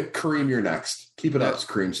 Kareem, you're next. Keep it up,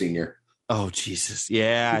 Kareem Senior. Oh Jesus!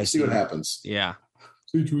 Yeah, I see what happens. Yeah,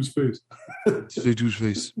 say to his face. Say to his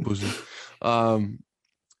face, pussy. And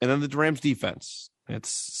then the Rams defense. It's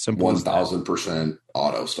simple. 1,000%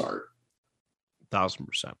 auto start.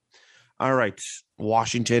 1,000%. All right,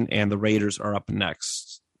 Washington and the Raiders are up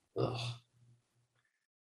next.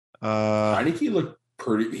 Heineke looked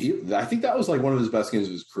pretty. I think that was like one of his best games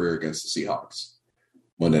of his career against the Seahawks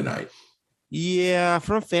Monday night. Yeah,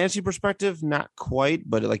 from a fantasy perspective, not quite,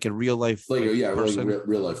 but like a real life,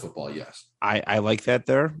 real life football. Yes, I like that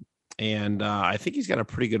there, and I think he's got a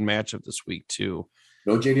pretty good matchup this week too.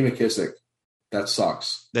 No J.D. McKissick, that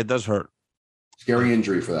sucks. That does hurt. Scary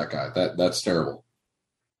injury for that guy. That's terrible.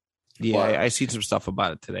 Yeah, I see some stuff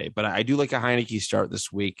about it today, but I do like a Heineke start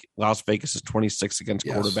this week. Las Vegas is 26 against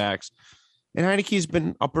quarterbacks, and Heineke's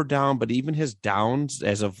been up or down, but even his downs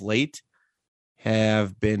as of late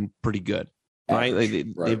have been pretty good. Right?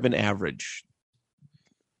 They've been average.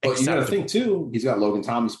 But you got to think too, he's got Logan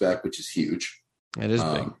Thomas back, which is huge. It is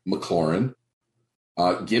big. McLaurin.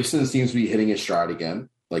 Gibson seems to be hitting his stride again.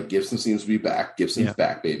 Like Gibson seems to be back. Gibson's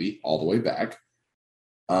back, baby, all the way back.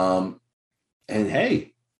 And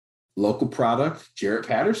hey, local product, Jarrett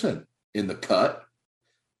Patterson in the cut.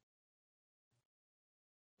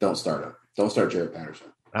 Don't start him. Don't start Jarrett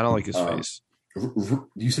Patterson. I don't like his face.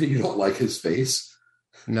 You say you don't like his face?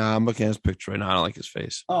 No, I'm looking at his picture right now. I don't like his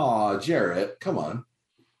face. Oh, Jarrett, come on.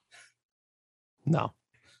 No.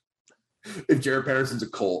 If Jarrett Patterson's a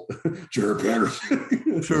cult, Jarrett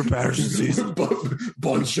Patterson. Jarrett Patterson season.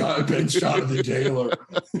 Ben shot the jailer.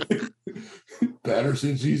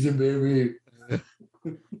 Patterson season, baby. I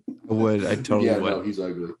totally would. No, he's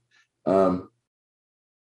ugly. I don't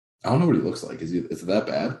know what he looks like. Is it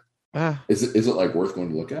that bad? Is it like worth going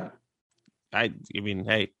to look at? I mean,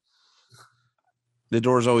 hey, the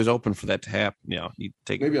door's always open for that to happen. You know, you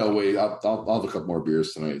take. Maybe I'll wait. I'll have a couple more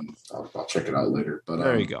beers tonight, and I'll check it out later. But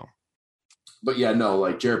there you go. But yeah, no,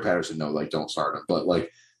 like Jarrett Patterson, no, like don't start him. But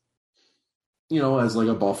like, you know, as like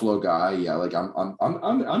a Buffalo guy, yeah, like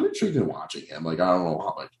I'm intrigued in watching him. Like I don't know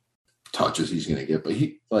touches he's going to get, but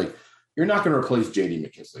you're not going to replace J.D.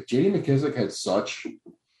 McKissic. J.D. McKissic had such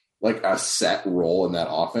like a set role in that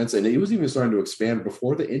offense, and he was even starting to expand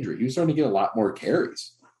before the injury. He was starting to get a lot more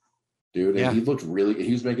carries, dude, and he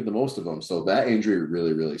was making the most of them. So that injury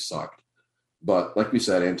really, really sucked. But like we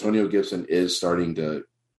said, Antonio Gibson is starting to,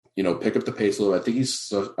 pick up the pace a little. I think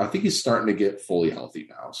he's starting to get fully healthy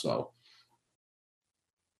now. So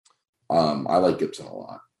I like Gibson a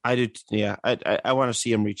lot. I do. Yeah. I want to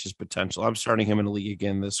see him reach his potential. I'm starting him in the league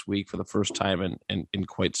again this week for the first time in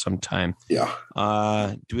quite some time. Yeah.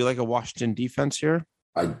 Do we like a Washington defense here?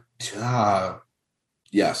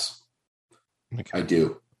 Yes. Okay. I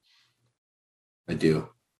do.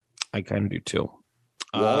 I kind of do too.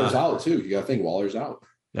 Waller's out too. You got to think Waller's out.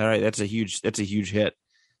 All right. That's a huge hit.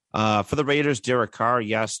 For the Raiders, Derek Carr,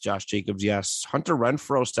 yes. Josh Jacobs, yes. Hunter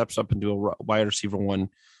Renfrow steps up into a wide receiver one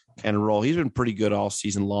kind of role. He's been pretty good all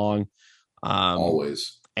season long.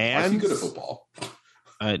 Always. And is he good at football?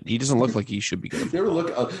 He doesn't look like he should be good. You ever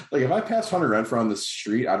look like if I passed Hunter Renfrow on the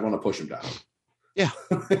street, I'd want to push him down. Yeah.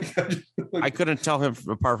 I couldn't tell him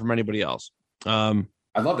apart from anybody else. I'd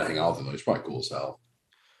love to hang out with him. He's probably cool as hell.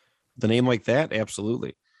 The name like that?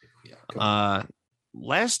 Absolutely. Yeah.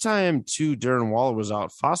 Last time too, Darren Waller was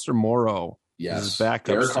out. Foster Moreau, his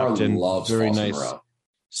backup stepped in. Very Foster nice. Moreau.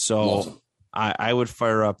 So I would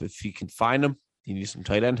fire up if he can find him. He needs some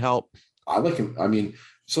tight end help. I like him. I mean,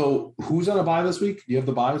 so who's on a bye this week? Do you have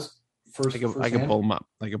the byes first? I can pull him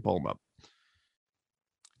up.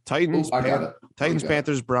 Titans,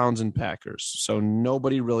 Panthers, Browns, and Packers. So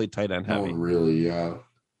nobody really tight end heavy. Oh, really? Yeah.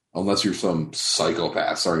 Unless you're some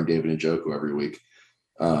psychopath starting David Njoku every week.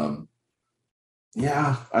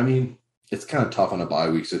 Yeah, I mean, it's kind of tough on a bye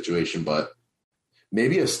week situation, but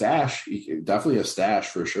maybe a stash. Definitely a stash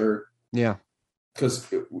for sure. Yeah. Because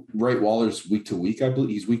Waller's week to week, I believe.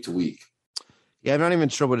 He's week to week. Yeah, I'm not even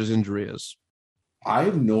sure what his injury is. I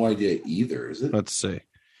have no idea either. Is it? Let's see.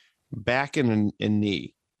 Back and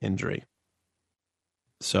knee injury.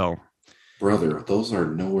 So. Brother, those are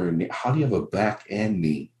nowhere near. How do you have a back and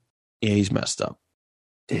knee? Yeah, he's messed up.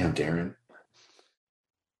 Damn, Darren.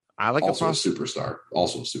 I like also a superstar.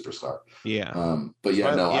 Yeah. But yeah,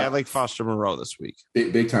 I like Foster Moreau this week.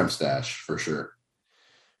 Big time stash for sure.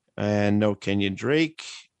 And no Kenyon Drake.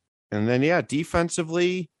 And then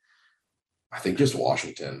defensively, I think just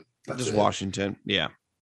Washington. Washington. Yeah.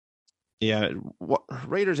 Yeah.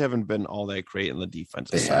 Raiders haven't been all that great in the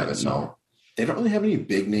defensive side. They haven't. No. They don't really have any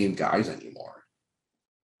big name guys anymore.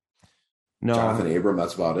 No. Jonathan Abram,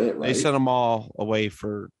 that's about it, right? They sent them all away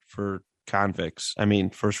for convicts. I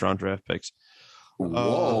mean, first round draft picks.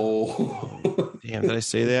 Whoa. Damn, did I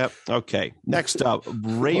say that? Okay. Next up,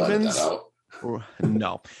 Ravens.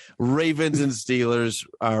 No. Ravens and Steelers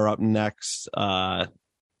are up next.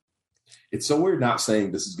 It's so weird not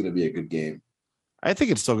saying this is going to be a good game. I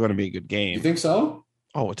think it's still going to be a good game. You think so?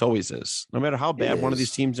 Oh, it always is. No matter how bad one of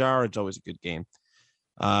these teams are, it's always a good game.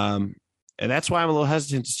 And that's why I'm a little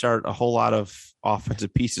hesitant to start a whole lot of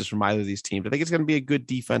offensive pieces from either of these teams. I think it's going to be a good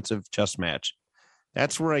defensive chess match.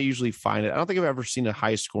 That's where I usually find it. I don't think I've ever seen a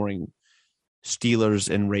high-scoring Steelers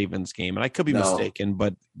and Ravens game, and I could be mistaken,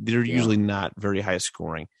 but they're usually not very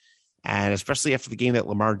high-scoring. And especially after the game that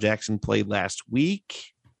Lamar Jackson played last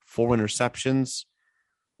week, 4 interceptions.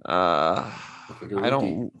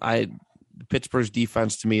 Pittsburgh's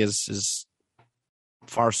defense to me is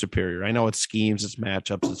far superior. I know it's schemes, it's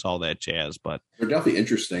matchups, it's all that jazz, but they're definitely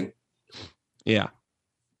interesting. Yeah.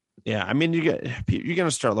 I mean, you're going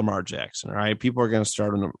to start Lamar Jackson, all right? People are going to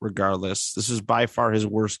start him regardless. This is by far his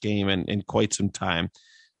worst game in quite some time.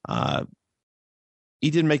 He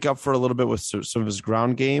did make up for a little bit with some of his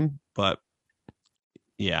ground game, but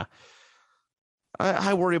yeah.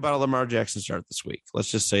 I worry about a Lamar Jackson start this week.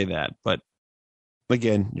 Let's just say that. But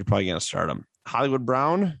again, you're probably going to start him. Hollywood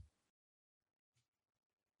Brown.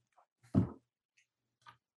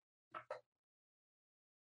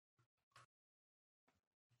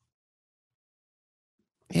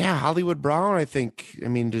 Yeah, Hollywood Brown, I think. I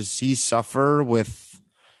mean, does he suffer with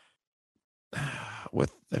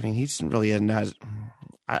I mean, he's really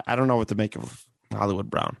I don't know what to make of Hollywood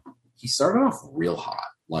Brown. He started off real hot.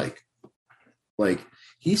 Like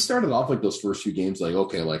he started off like those first few games, like,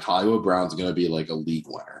 okay, like Hollywood Brown's going to be like a league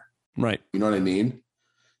winner. Right. You know what I mean?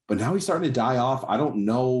 But now he's starting to die off. I don't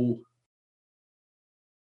know.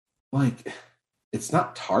 Like, it's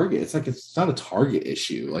not target. It's like, it's not a target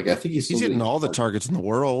issue. Like, I think he's hitting all the targets in the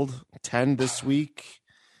world. 10 this week.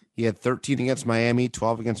 He had 13 against Miami,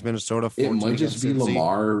 12 against Minnesota. 14 it might just be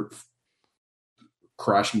Lamar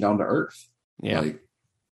crashing down to earth. Yeah. Like,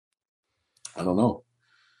 I don't know.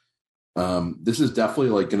 This is definitely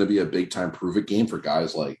like going to be a big time prove it game for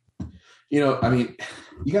guys like I mean,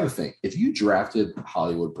 you got to think if you drafted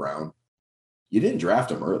Hollywood Brown, you didn't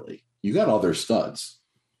draft him early. You got all their studs.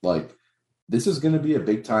 Like, this is going to be a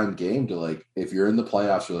big time game to like, if you're in the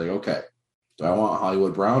playoffs, you're like, okay, do I want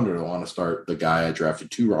Hollywood Brown or do I want to start the guy I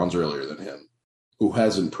drafted 2 rounds earlier than him who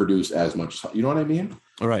hasn't produced as much? You know what I mean?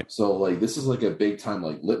 All right. So like, this is like a big time,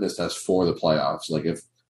 like litmus test for the playoffs. Like if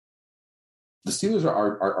the Steelers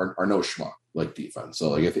are no schmuck like defense.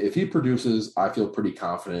 So like if he produces, I feel pretty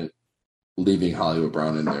confident leaving Hollywood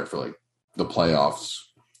Brown in there for like the playoffs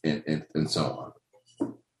and so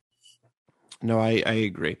on. No, I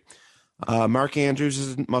agree. Mark Andrews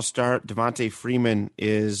is must start. Devontae Freeman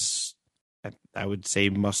is, I would say,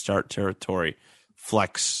 must start territory.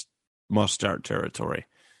 Flex must start territory.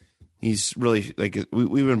 He's really like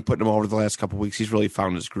we've been putting him over the last couple of weeks. He's really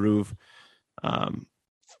found his groove.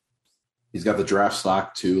 He's got the draft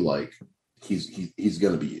stock too. Like he's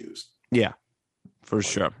going to be used. Yeah, for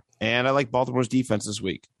sure. And I like Baltimore's defense this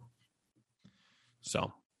week.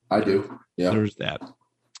 So I do. Yeah, there's that.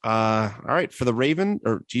 All right, for the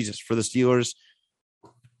for the Steelers,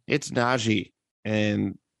 it's Najee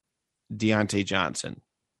and Deontay Johnson.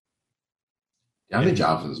 Deontay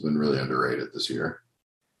Johnson's been really underrated this year.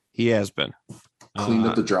 He has been. Cleaned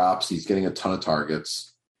up the drops. He's getting a ton of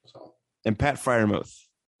targets. So and Pat Freiermuth.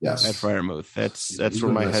 Yes. Pat Freiermuth. That's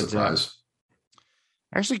where my head's at.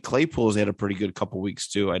 Actually, Claypool's had a pretty good couple weeks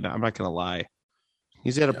too. I'm not going to lie.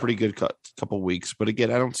 He's had a pretty good couple weeks, but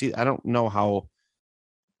again, I don't know how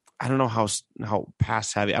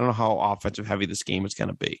pass heavy. I don't know how offensive heavy this game is going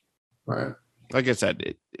to be. Right. Like I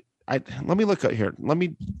said, let me look at here. Let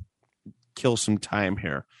me kill some time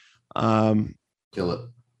here. Kill it.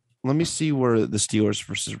 Let me see where the Steelers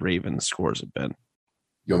versus Ravens scores have been.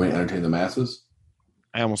 You want me to entertain the masses?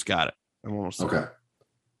 I almost got it. Okay.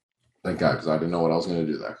 Thank God, because I didn't know what I was going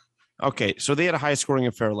to do there. Okay, so they had a high scoring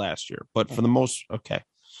affair last year, but for the most, okay,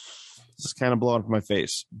 this is kind of blowing up in my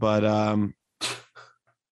face, but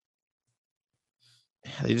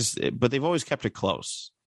they've always kept it close,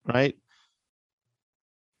 right?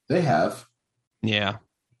 They have. Yeah.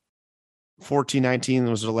 14-19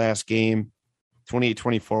 was their last game.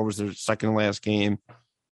 28-24 was their second to last game.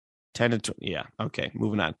 10-20. Yeah. Okay.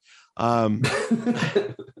 Moving on.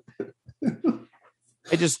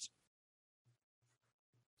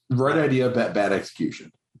 Right idea, bad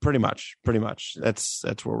execution. Pretty much. That's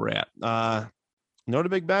where we're at. No to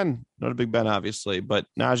Big Ben, obviously, but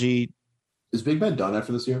Najee. Is Big Ben done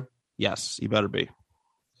after this year? Yes, he better be.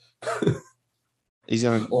 He's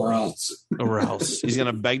gonna, or else he's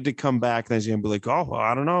gonna beg to come back, and he's gonna be like, "Oh, well,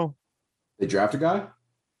 I don't know." They draft a guy?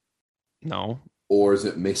 No. Or is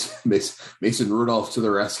it Mason Rudolph to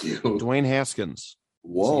the rescue? Dwayne Haskins.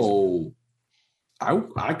 Whoa.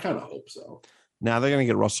 I kind of hope so. Now they're going to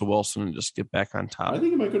get Russell Wilson and just get back on top. I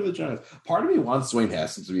think he might go to the Giants. Part of me wants Dwayne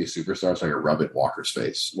Haskins to be a superstar so I can rub it in Walker's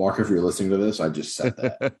face. Walker, if you're listening to this, I just said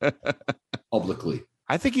that publicly.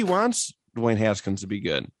 I think he wants Dwayne Haskins to be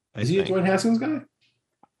good. Is he a Dwayne Haskins guy?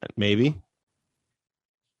 Maybe.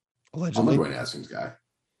 Allegedly. I'm a Dwayne Haskins guy.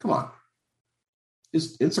 Come on.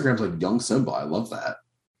 His Instagram's like Young Simba. I love that.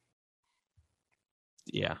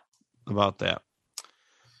 Yeah, about that.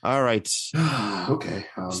 All right. Okay.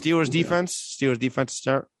 Steelers defense. Steelers defense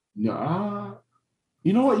start. No.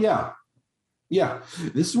 You know what? Yeah.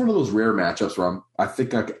 This is one of those rare matchups where I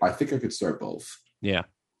think I could start both. Yeah.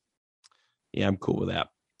 Yeah, I'm cool with that.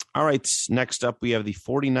 All right. Next up, we have the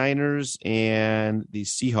 49ers and the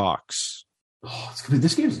Seahawks. Oh,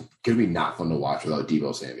 this game's gonna be not fun to watch without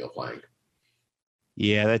Deebo Samuel playing.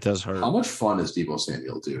 Yeah, that does hurt. How much fun is Deebo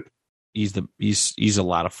Samuel, dude? He's a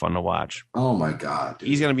lot of fun to watch. Oh my God, dude.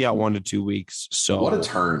 He's going to be out 1 to 2 weeks. So what a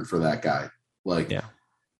turn for that guy! Like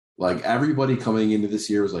everybody coming into this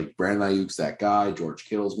year was like Brandon Ayuk's that guy. George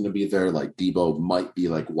Kittle's going to be there. Like Deebo might be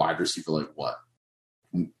like wide receiver, like what,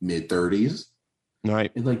 mid-30s,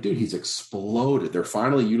 right? And like, dude, he's exploded. They're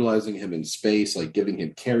finally utilizing him in space, like giving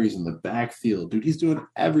him carries in the backfield. Dude, he's doing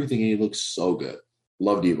everything, and he looks so good.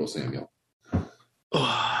 Love Deebo Samuel.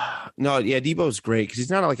 No, yeah, Debo's great because he's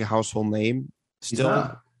not like a household name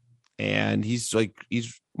still, and he's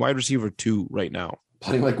wide receiver 2 right now,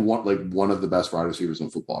 playing like one of the best wide receivers in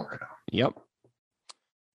football right now. Yep,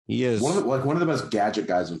 he is one of the best gadget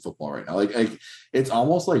guys in football right now. Like it's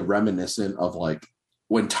almost like reminiscent of like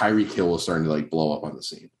when Tyreek Hill was starting to like blow up on the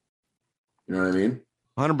scene. You know what I mean?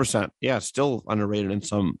 100%. Yeah, still underrated in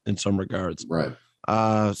some regards, right?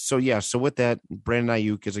 So with that, Brandon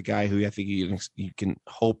Ayuk is a guy who I think you can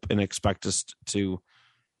hope and expect us to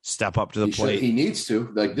step up to the plate. He needs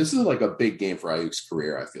to. Like, this is like a big game for Ayuk's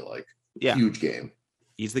career, I feel like. Yeah. Huge game.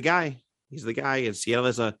 He's the guy. And Seattle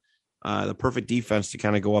has a the perfect defense to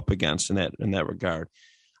kind of go up against in that regard.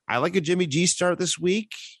 I like a Jimmy G start this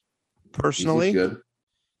week, personally. He's good.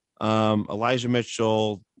 Elijah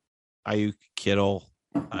Mitchell, Ayuk, Kittle.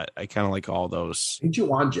 I kind of like all those. I think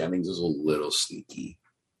Juwan Jennings is a little sneaky.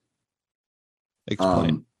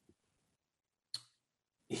 Explain.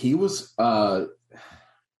 He was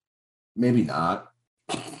maybe not.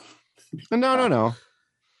 No.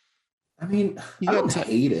 I mean, I don't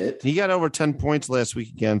hate it. He got over 10 points last week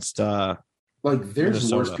against there's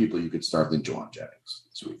Minnesota. worse people you could start than Juwan Jennings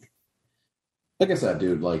this week. Like I said,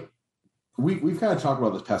 dude, like we've kind of talked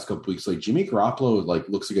about this past couple weeks. Like Jimmy Garoppolo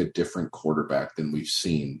looks like a different quarterback than we've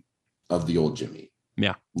seen of the old Jimmy.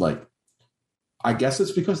 Yeah. Like I guess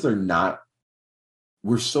it's because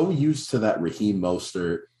we're so used to that Raheem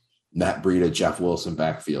Mostert, Matt Breida, Jeff Wilson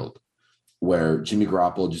backfield where Jimmy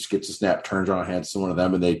Garoppolo just gets a snap, turns around, hands to one of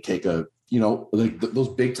them, and they take those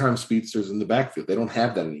big time speedsters in the backfield. They don't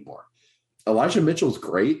have that anymore. Elijah Mitchell's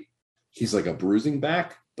great. He's like a bruising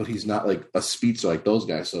back, but he's not like a speedster like those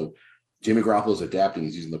guys. So Jimmy Garoppolo's adapting.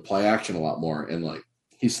 He's using the play action a lot more, and like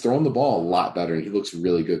he's throwing the ball a lot better, and he looks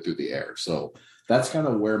really good through the air. So that's kind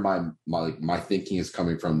of where my thinking is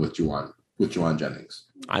coming from with Juwan Jennings.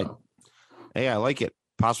 I like it.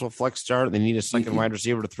 Possible flex start. They need a second wide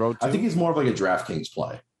receiver to throw to. I think he's more of like a DraftKings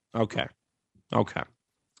play. Okay.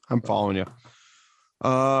 I'm following you.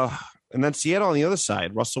 And then Seattle on the other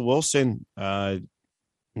side, Russell Wilson. No,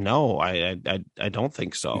 I don't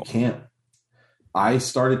think so. You can't. I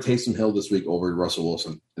started Taysom Hill this week over Russell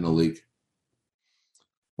Wilson in the league.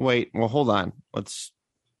 Wait, well, hold on. Let's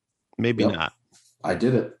maybe not. I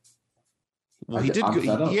did it. Well, he did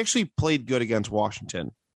good. He actually played good against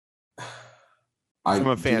Washington. From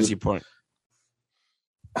a fantasy point.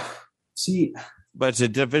 See, but it's a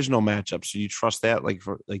divisional matchup, so you trust that, like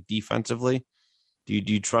defensively. Do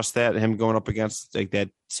you trust that him going up against like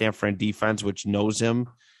that San Fran defense, which knows him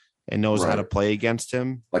and knows how to play against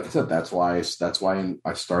him? Like I said, that's why I started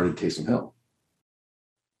Taysom Hill.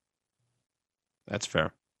 That's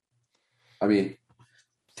fair. I mean,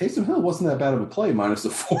 Taysom Hill wasn't that bad of a play, minus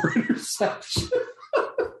the 4 interceptions.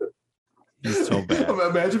 He's so bad.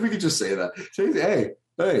 Imagine if we could just say that.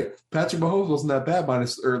 Hey, Patrick Mahomes wasn't that bad,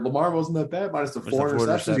 Lamar wasn't that bad, minus the 4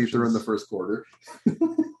 interceptions he threw in the first quarter.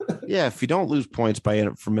 Yeah, if you don't lose points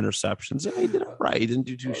from interceptions, he did all right. He didn't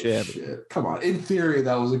do too shabby. Shit. Come on. In theory,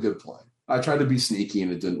 that was a good play. I tried to be sneaky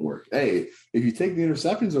and it didn't work. Hey, if you take the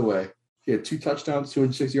interceptions away, he had 2 touchdowns,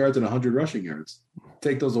 206 yards, and 100 rushing yards.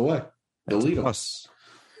 Take those away. Delete them.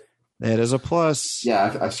 That is a plus.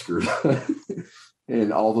 Yeah, I screwed up.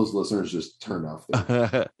 And all those listeners just turned off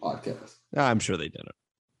the podcast. I'm sure they didn't.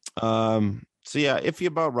 So yeah, iffy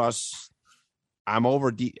about Russ. I'm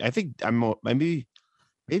over. I think I'm maybe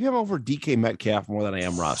I'm over DK Metcalf more than I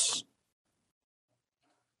am Russ.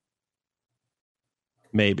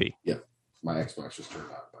 Maybe. Yeah, my Xbox just turned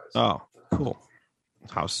on. Oh, cool.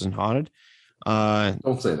 House isn't haunted.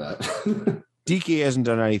 Don't say that. DK hasn't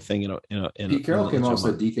done anything Pete Carroll came out and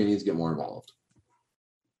said DK needs to get more involved.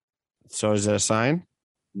 So is that a sign?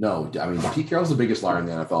 No, I mean Pete Carroll's the biggest liar in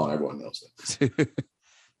the NFL, and everyone knows it.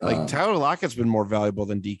 Tyler Lockett's been more valuable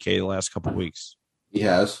than DK the last couple of weeks. He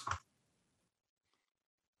has.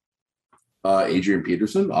 Adrian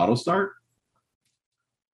Peterson, auto start.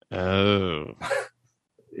 Oh,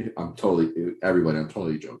 I'm totally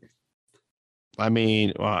joking. I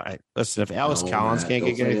mean, listen, if Alex Collins can't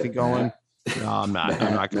get anything going, no, I'm not.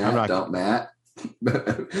 Matt.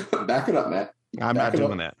 Back it up, Matt. I'm not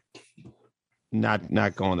doing that.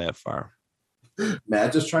 Not going that far.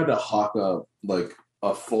 Matt just tried to hawk a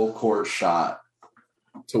full court shot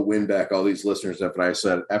to win back all these listeners after I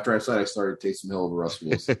said I started Taysom Hill over Russell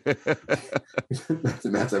Wilson.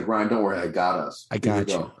 Matt's like, Ryan, don't worry, I got us. I got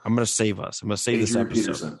you. I'm going to save us. I'm going to save this episode.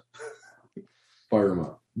 Peterson. Fire him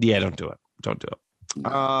up. Yeah, don't do it.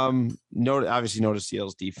 Obviously, notice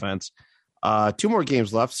Seattle's defense. 2 more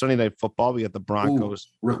games left. Sunday Night Football. We got the Broncos.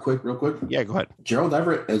 Ooh, real quick. Yeah, go ahead. Gerald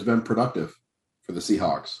Everett has been productive for the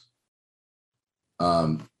Seahawks.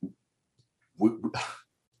 I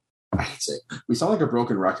hate to say it. We sound like a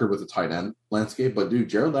broken record with the tight end landscape, but dude,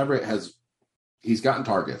 Gerald Everett he's gotten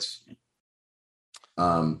targets.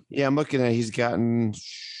 Yeah, I'm looking at he's gotten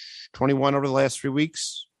 21 over the last 3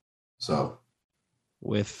 weeks. So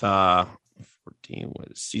with 14,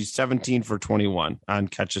 he's 17 for 21 on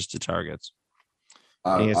catches to targets.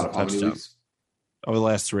 He has a touchdown over the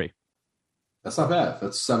last 3. That's not bad.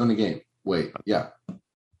 That's 7 a game. Wait, yeah.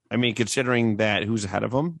 I mean, considering that who's ahead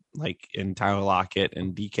of him, like in Tyler Lockett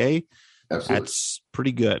and DK, absolutely, that's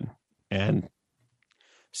pretty good. And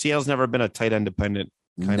Seattle's never been a tight end dependent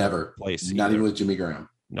kind of place. Not even with Jimmy Graham.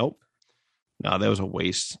 Nope. No, that was a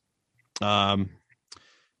waste.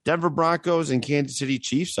 Denver Broncos and Kansas City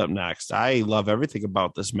Chiefs up next. I love everything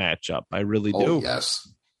about this matchup. I really do. Oh, yes.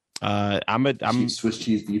 I'm Swiss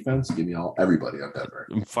cheese defense. Give me everybody on Denver.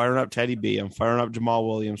 I'm firing up Teddy B. I'm firing up Jamal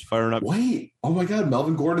Williams. Firing up. Wait. Oh my God.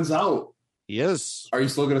 Melvin Gordon's out. He is. Are you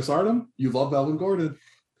still going to start him? You love Melvin Gordon.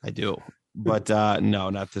 I do. But no,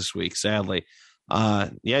 not this week, sadly.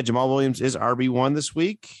 Jamal Williams is RB1 this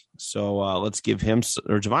week. So let's give him,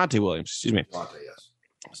 or Javonte Williams, excuse me. Javonte, yes.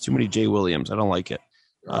 It's too many J. Williams. I don't like it.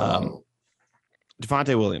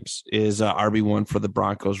 Javonte Williams is RB1 for the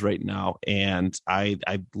Broncos right now. And I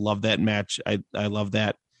love that match. I love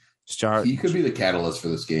that start. He could be the catalyst for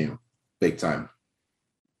this game. Big time.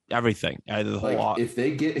 Everything. If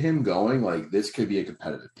they get him going, like this could be a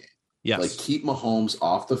competitive game. Yes. Like keep Mahomes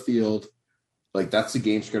off the field. Like that's the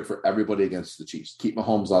game script for everybody against the Chiefs. Keep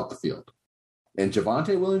Mahomes off the field. And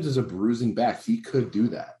Javonte Williams is a bruising back. He could do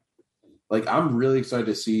that. Like I'm really excited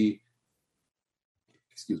to see.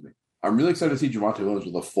 Excuse me. I'm really excited to see Javonte Williams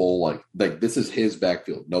with a full like this is his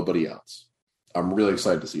backfield, nobody else. I'm really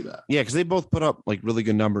excited to see that. Yeah, because they both put up like really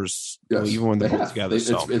good numbers, even when they're both together.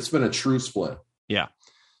 It's been a true split. Yeah.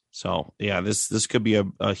 So yeah, this could be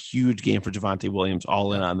a huge game for Javonte Williams.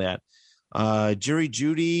 All in on that. Jerry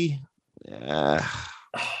Jeudy. I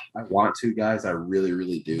want to, guys. I really,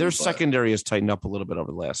 really do. Their secondary has tightened up a little bit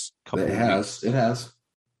over the last couple of weeks. It has.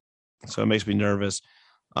 So it makes me nervous.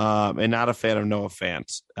 And not a fan of Noah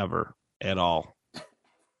Fant ever at all.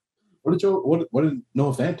 What did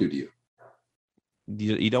Noah Fant do to you?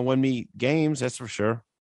 You don't win me games, that's for sure.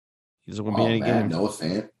 He doesn't win me any games. Noah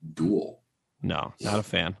Fant duel. No, not a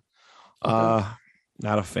fan. Okay.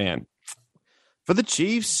 Not a fan. For the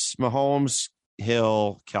Chiefs, Mahomes,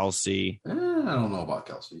 Hill, Kelsey. I don't know about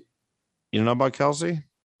Kelsey. You don't know about Kelsey?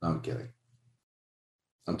 I'm kidding.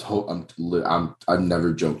 I've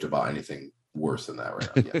never joked about anything worse than that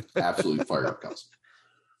right now. Yeah, absolutely fired up Kelsey.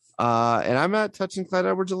 And I'm not touching Clyde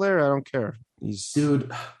Edwards-Helaire. I don't care. He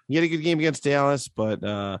had a good game against Dallas, but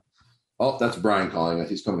oh, that's Brian calling it.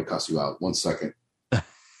 He's coming to cuss you out. 1 second.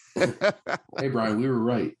 Hey, Brian, we were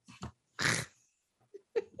right.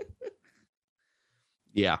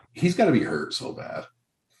 Yeah. He's got to be hurt so bad.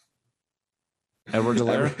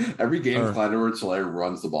 Edwards-Helaire? Every game, Clyde Edwards-Helaire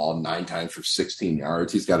runs the ball 9 times for 16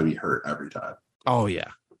 yards. He's got to be hurt every time. Oh, yeah.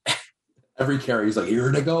 Every carry, he's like,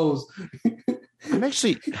 here it goes. I'm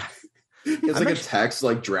actually... It's like a text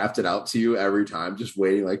like drafted out to you every time, just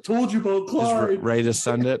waiting, like, told you about Clyde. Just ready to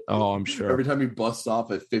send it? Oh, I'm sure. Every time he busts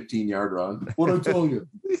off a 15-yard run. What I told you.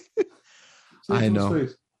 I know.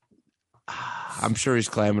 I'm sure he's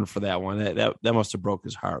clamoring for that one. That must have broke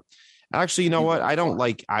his heart. Actually, you know what? I don't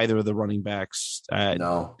like either of the running backs.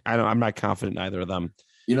 No. I'm not confident in either of them.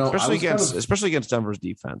 You know, especially against Denver's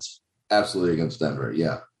defense. Absolutely against Denver,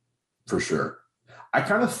 yeah. For sure. I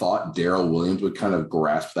kind of thought Darrell Williams would kind of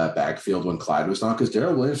grasp that backfield when Clyde was on, because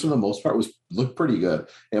Darrell Williams, for the most part, looked pretty good.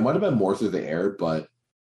 It might have been more through the air, but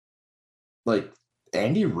like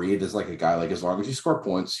Andy Reid is like a guy, like as long as you score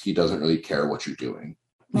points, he doesn't really care what you're doing.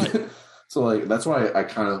 Right. So like that's why I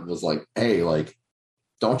kind of was like, hey, like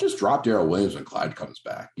don't just drop Darrell Williams when Clyde comes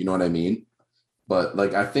back. You know what I mean? But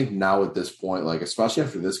like I think now at this point, like especially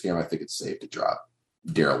after this game, I think it's safe to drop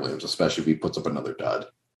Darrell Williams, especially if he puts up another dud.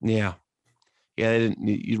 Yeah. Yeah,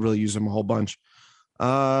 you really use them a whole bunch.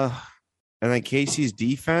 And then Casey's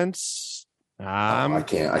defense. I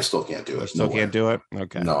can't. I still can't do it. Can't do it?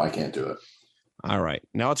 Okay. No, I can't do it. All right.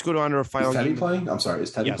 Now let's go to our final game. Is Teddy game. playing? I'm sorry.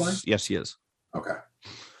 Is Teddy playing? Yes, he is. Okay.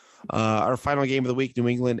 Our final game of the week, New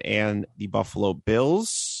England and the Buffalo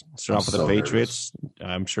Bills. Start off with the Patriots.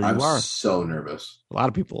 Nervous. I'm sure you are. So nervous. A lot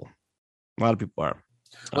of people are.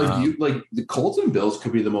 Like the Colts and Bills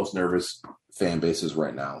could be the most nervous fan bases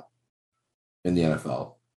right now in the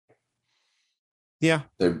NFL. Yeah.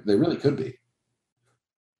 They really could be.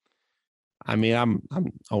 I mean, I'm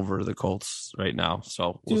over the Colts right now,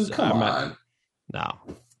 so dude, come on. No.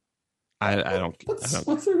 I don't.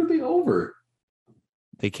 What's there to be over?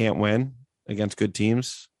 They can't win against good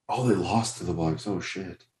teams. Oh, they lost to the Bucs. Oh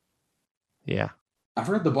shit. Yeah. I've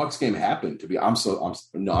heard the Bucs game happen. I'm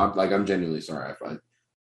genuinely sorry.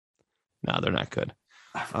 No, they're not good.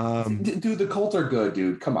 Dude, the Colts are good,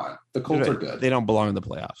 dude. Come on. The Colts are good. They don't belong in the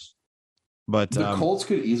playoffs. But the Colts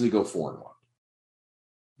could easily go 4-1.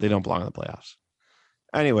 They don't belong in the playoffs.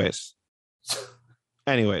 Anyways.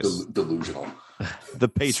 Delusional. The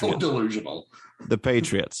Patriots. So delusional. The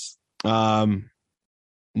Patriots.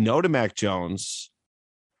 No to Mac Jones.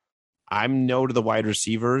 I'm no to the wide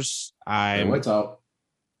receivers. Trey White's out.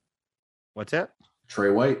 What's that? Trey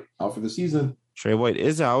White out for the season. Trey White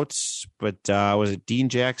is out, but was it Dane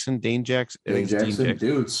Jackson? Dane Jackson,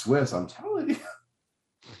 dude, Swiss. I'm telling you.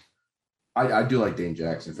 I do like Dane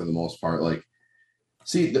Jackson for the most part. Like,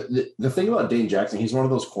 see, the thing about Dane Jackson, he's one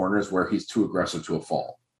of those corners where he's too aggressive to a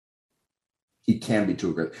fault. He can be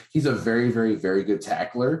too aggressive. He's a very, very, very good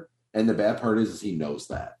tackler. And the bad part is he knows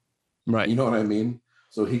that. Right. You know what I mean?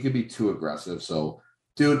 So he could be too aggressive. So,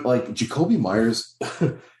 dude, like Jacoby Myers,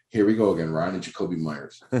 here we go again, Ryan and Jacoby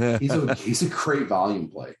Myers. He's a great volume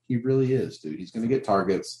play. He really is, dude. He's going to get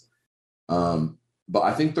targets. But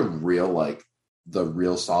I think the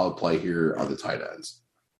real solid play here are the tight ends.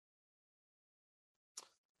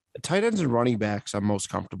 The tight ends and running backs I'm most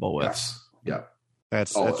comfortable with. Yes. Yeah.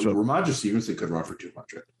 That's what Ramondre Stevenson could run for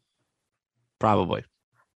 200. Probably.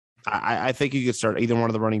 I think you could start either one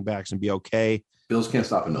of the running backs and be okay. Bills can't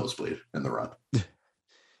stop a nosebleed in the run.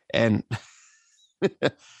 And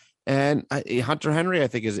Hunter Henry, I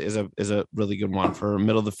think, is a really good one for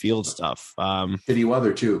middle of the field stuff. Shitty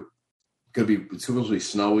weather too. Could be supposed to be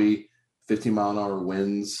snowy, 15-mile-an-hour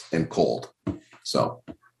winds, and cold. So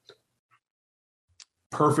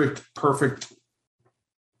perfect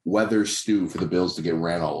weather stew for the Bills to get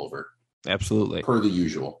ran all over. Absolutely. Per the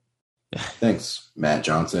usual. Thanks, Matt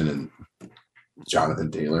Johnson and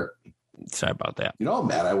Jonathan Taylor. Sorry about that. You know how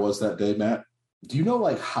mad I was that day, Matt? Do you know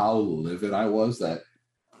like how livid I was that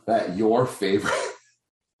your favorite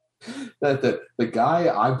that the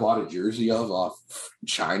guy I bought a jersey of off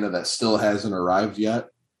China that still hasn't arrived yet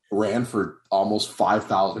ran for almost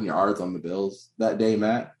 5,000 yards on the Bills that day,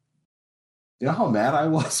 Matt? You know how mad I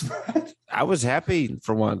was, Matt? I was happy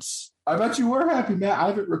for once. I bet you were happy, Matt. I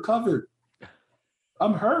haven't recovered.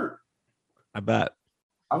 I'm hurt. I bet.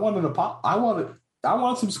 I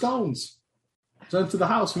want some scones. Send to the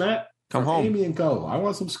house, Matt. Come home. Amy and Co. I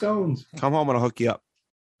want some scones. Come home and I'll hook you up.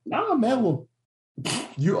 Nah, mail them.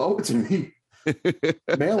 You owe it to me.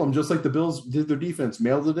 Mail them just like the Bills did their defense.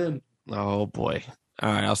 Mailed it in. Oh, boy.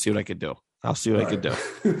 All right. I'll see what I can do. A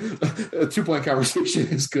 2-point conversation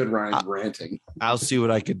is good, Ryan. Ranting. I'll see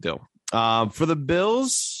what I could do. For the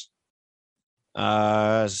Bills,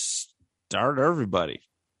 start everybody.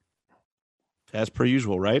 As per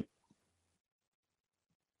usual, right?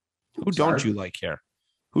 Who don't you like here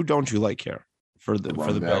for the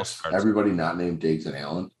Bills? Everybody not named Diggs and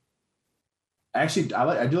Allen. Actually,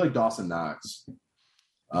 I do like Dawson Knox.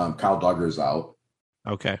 Kyle Duggar's out.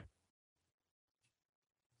 Okay.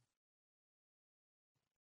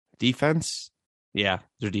 Defense? Yeah,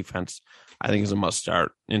 their defense, I think, is a must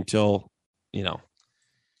start until,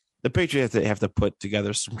 the Patriots have to put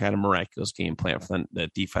together some kind of miraculous game plan for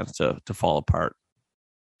the defense to fall apart,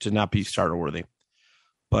 to not be starter worthy.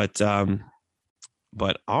 But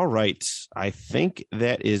all right, I think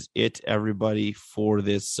that is it, everybody, for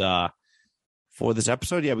this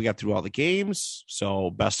episode. Yeah, we got through all the games,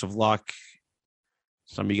 so best of luck.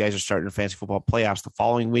 Some of you guys are starting the fantasy football playoffs the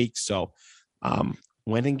following week, so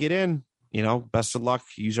win and get in. Best of luck.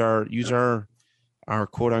 Use our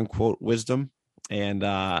quote unquote wisdom, and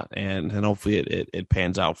hopefully it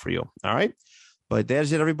pans out for you. All right. But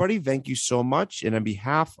that's it, everybody. Thank you so much. And on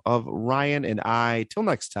behalf of Ryan and I, till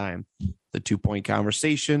next time, the 2-point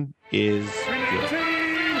conversation is good.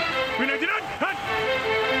 399.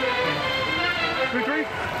 3-3.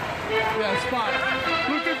 Yeah, spot.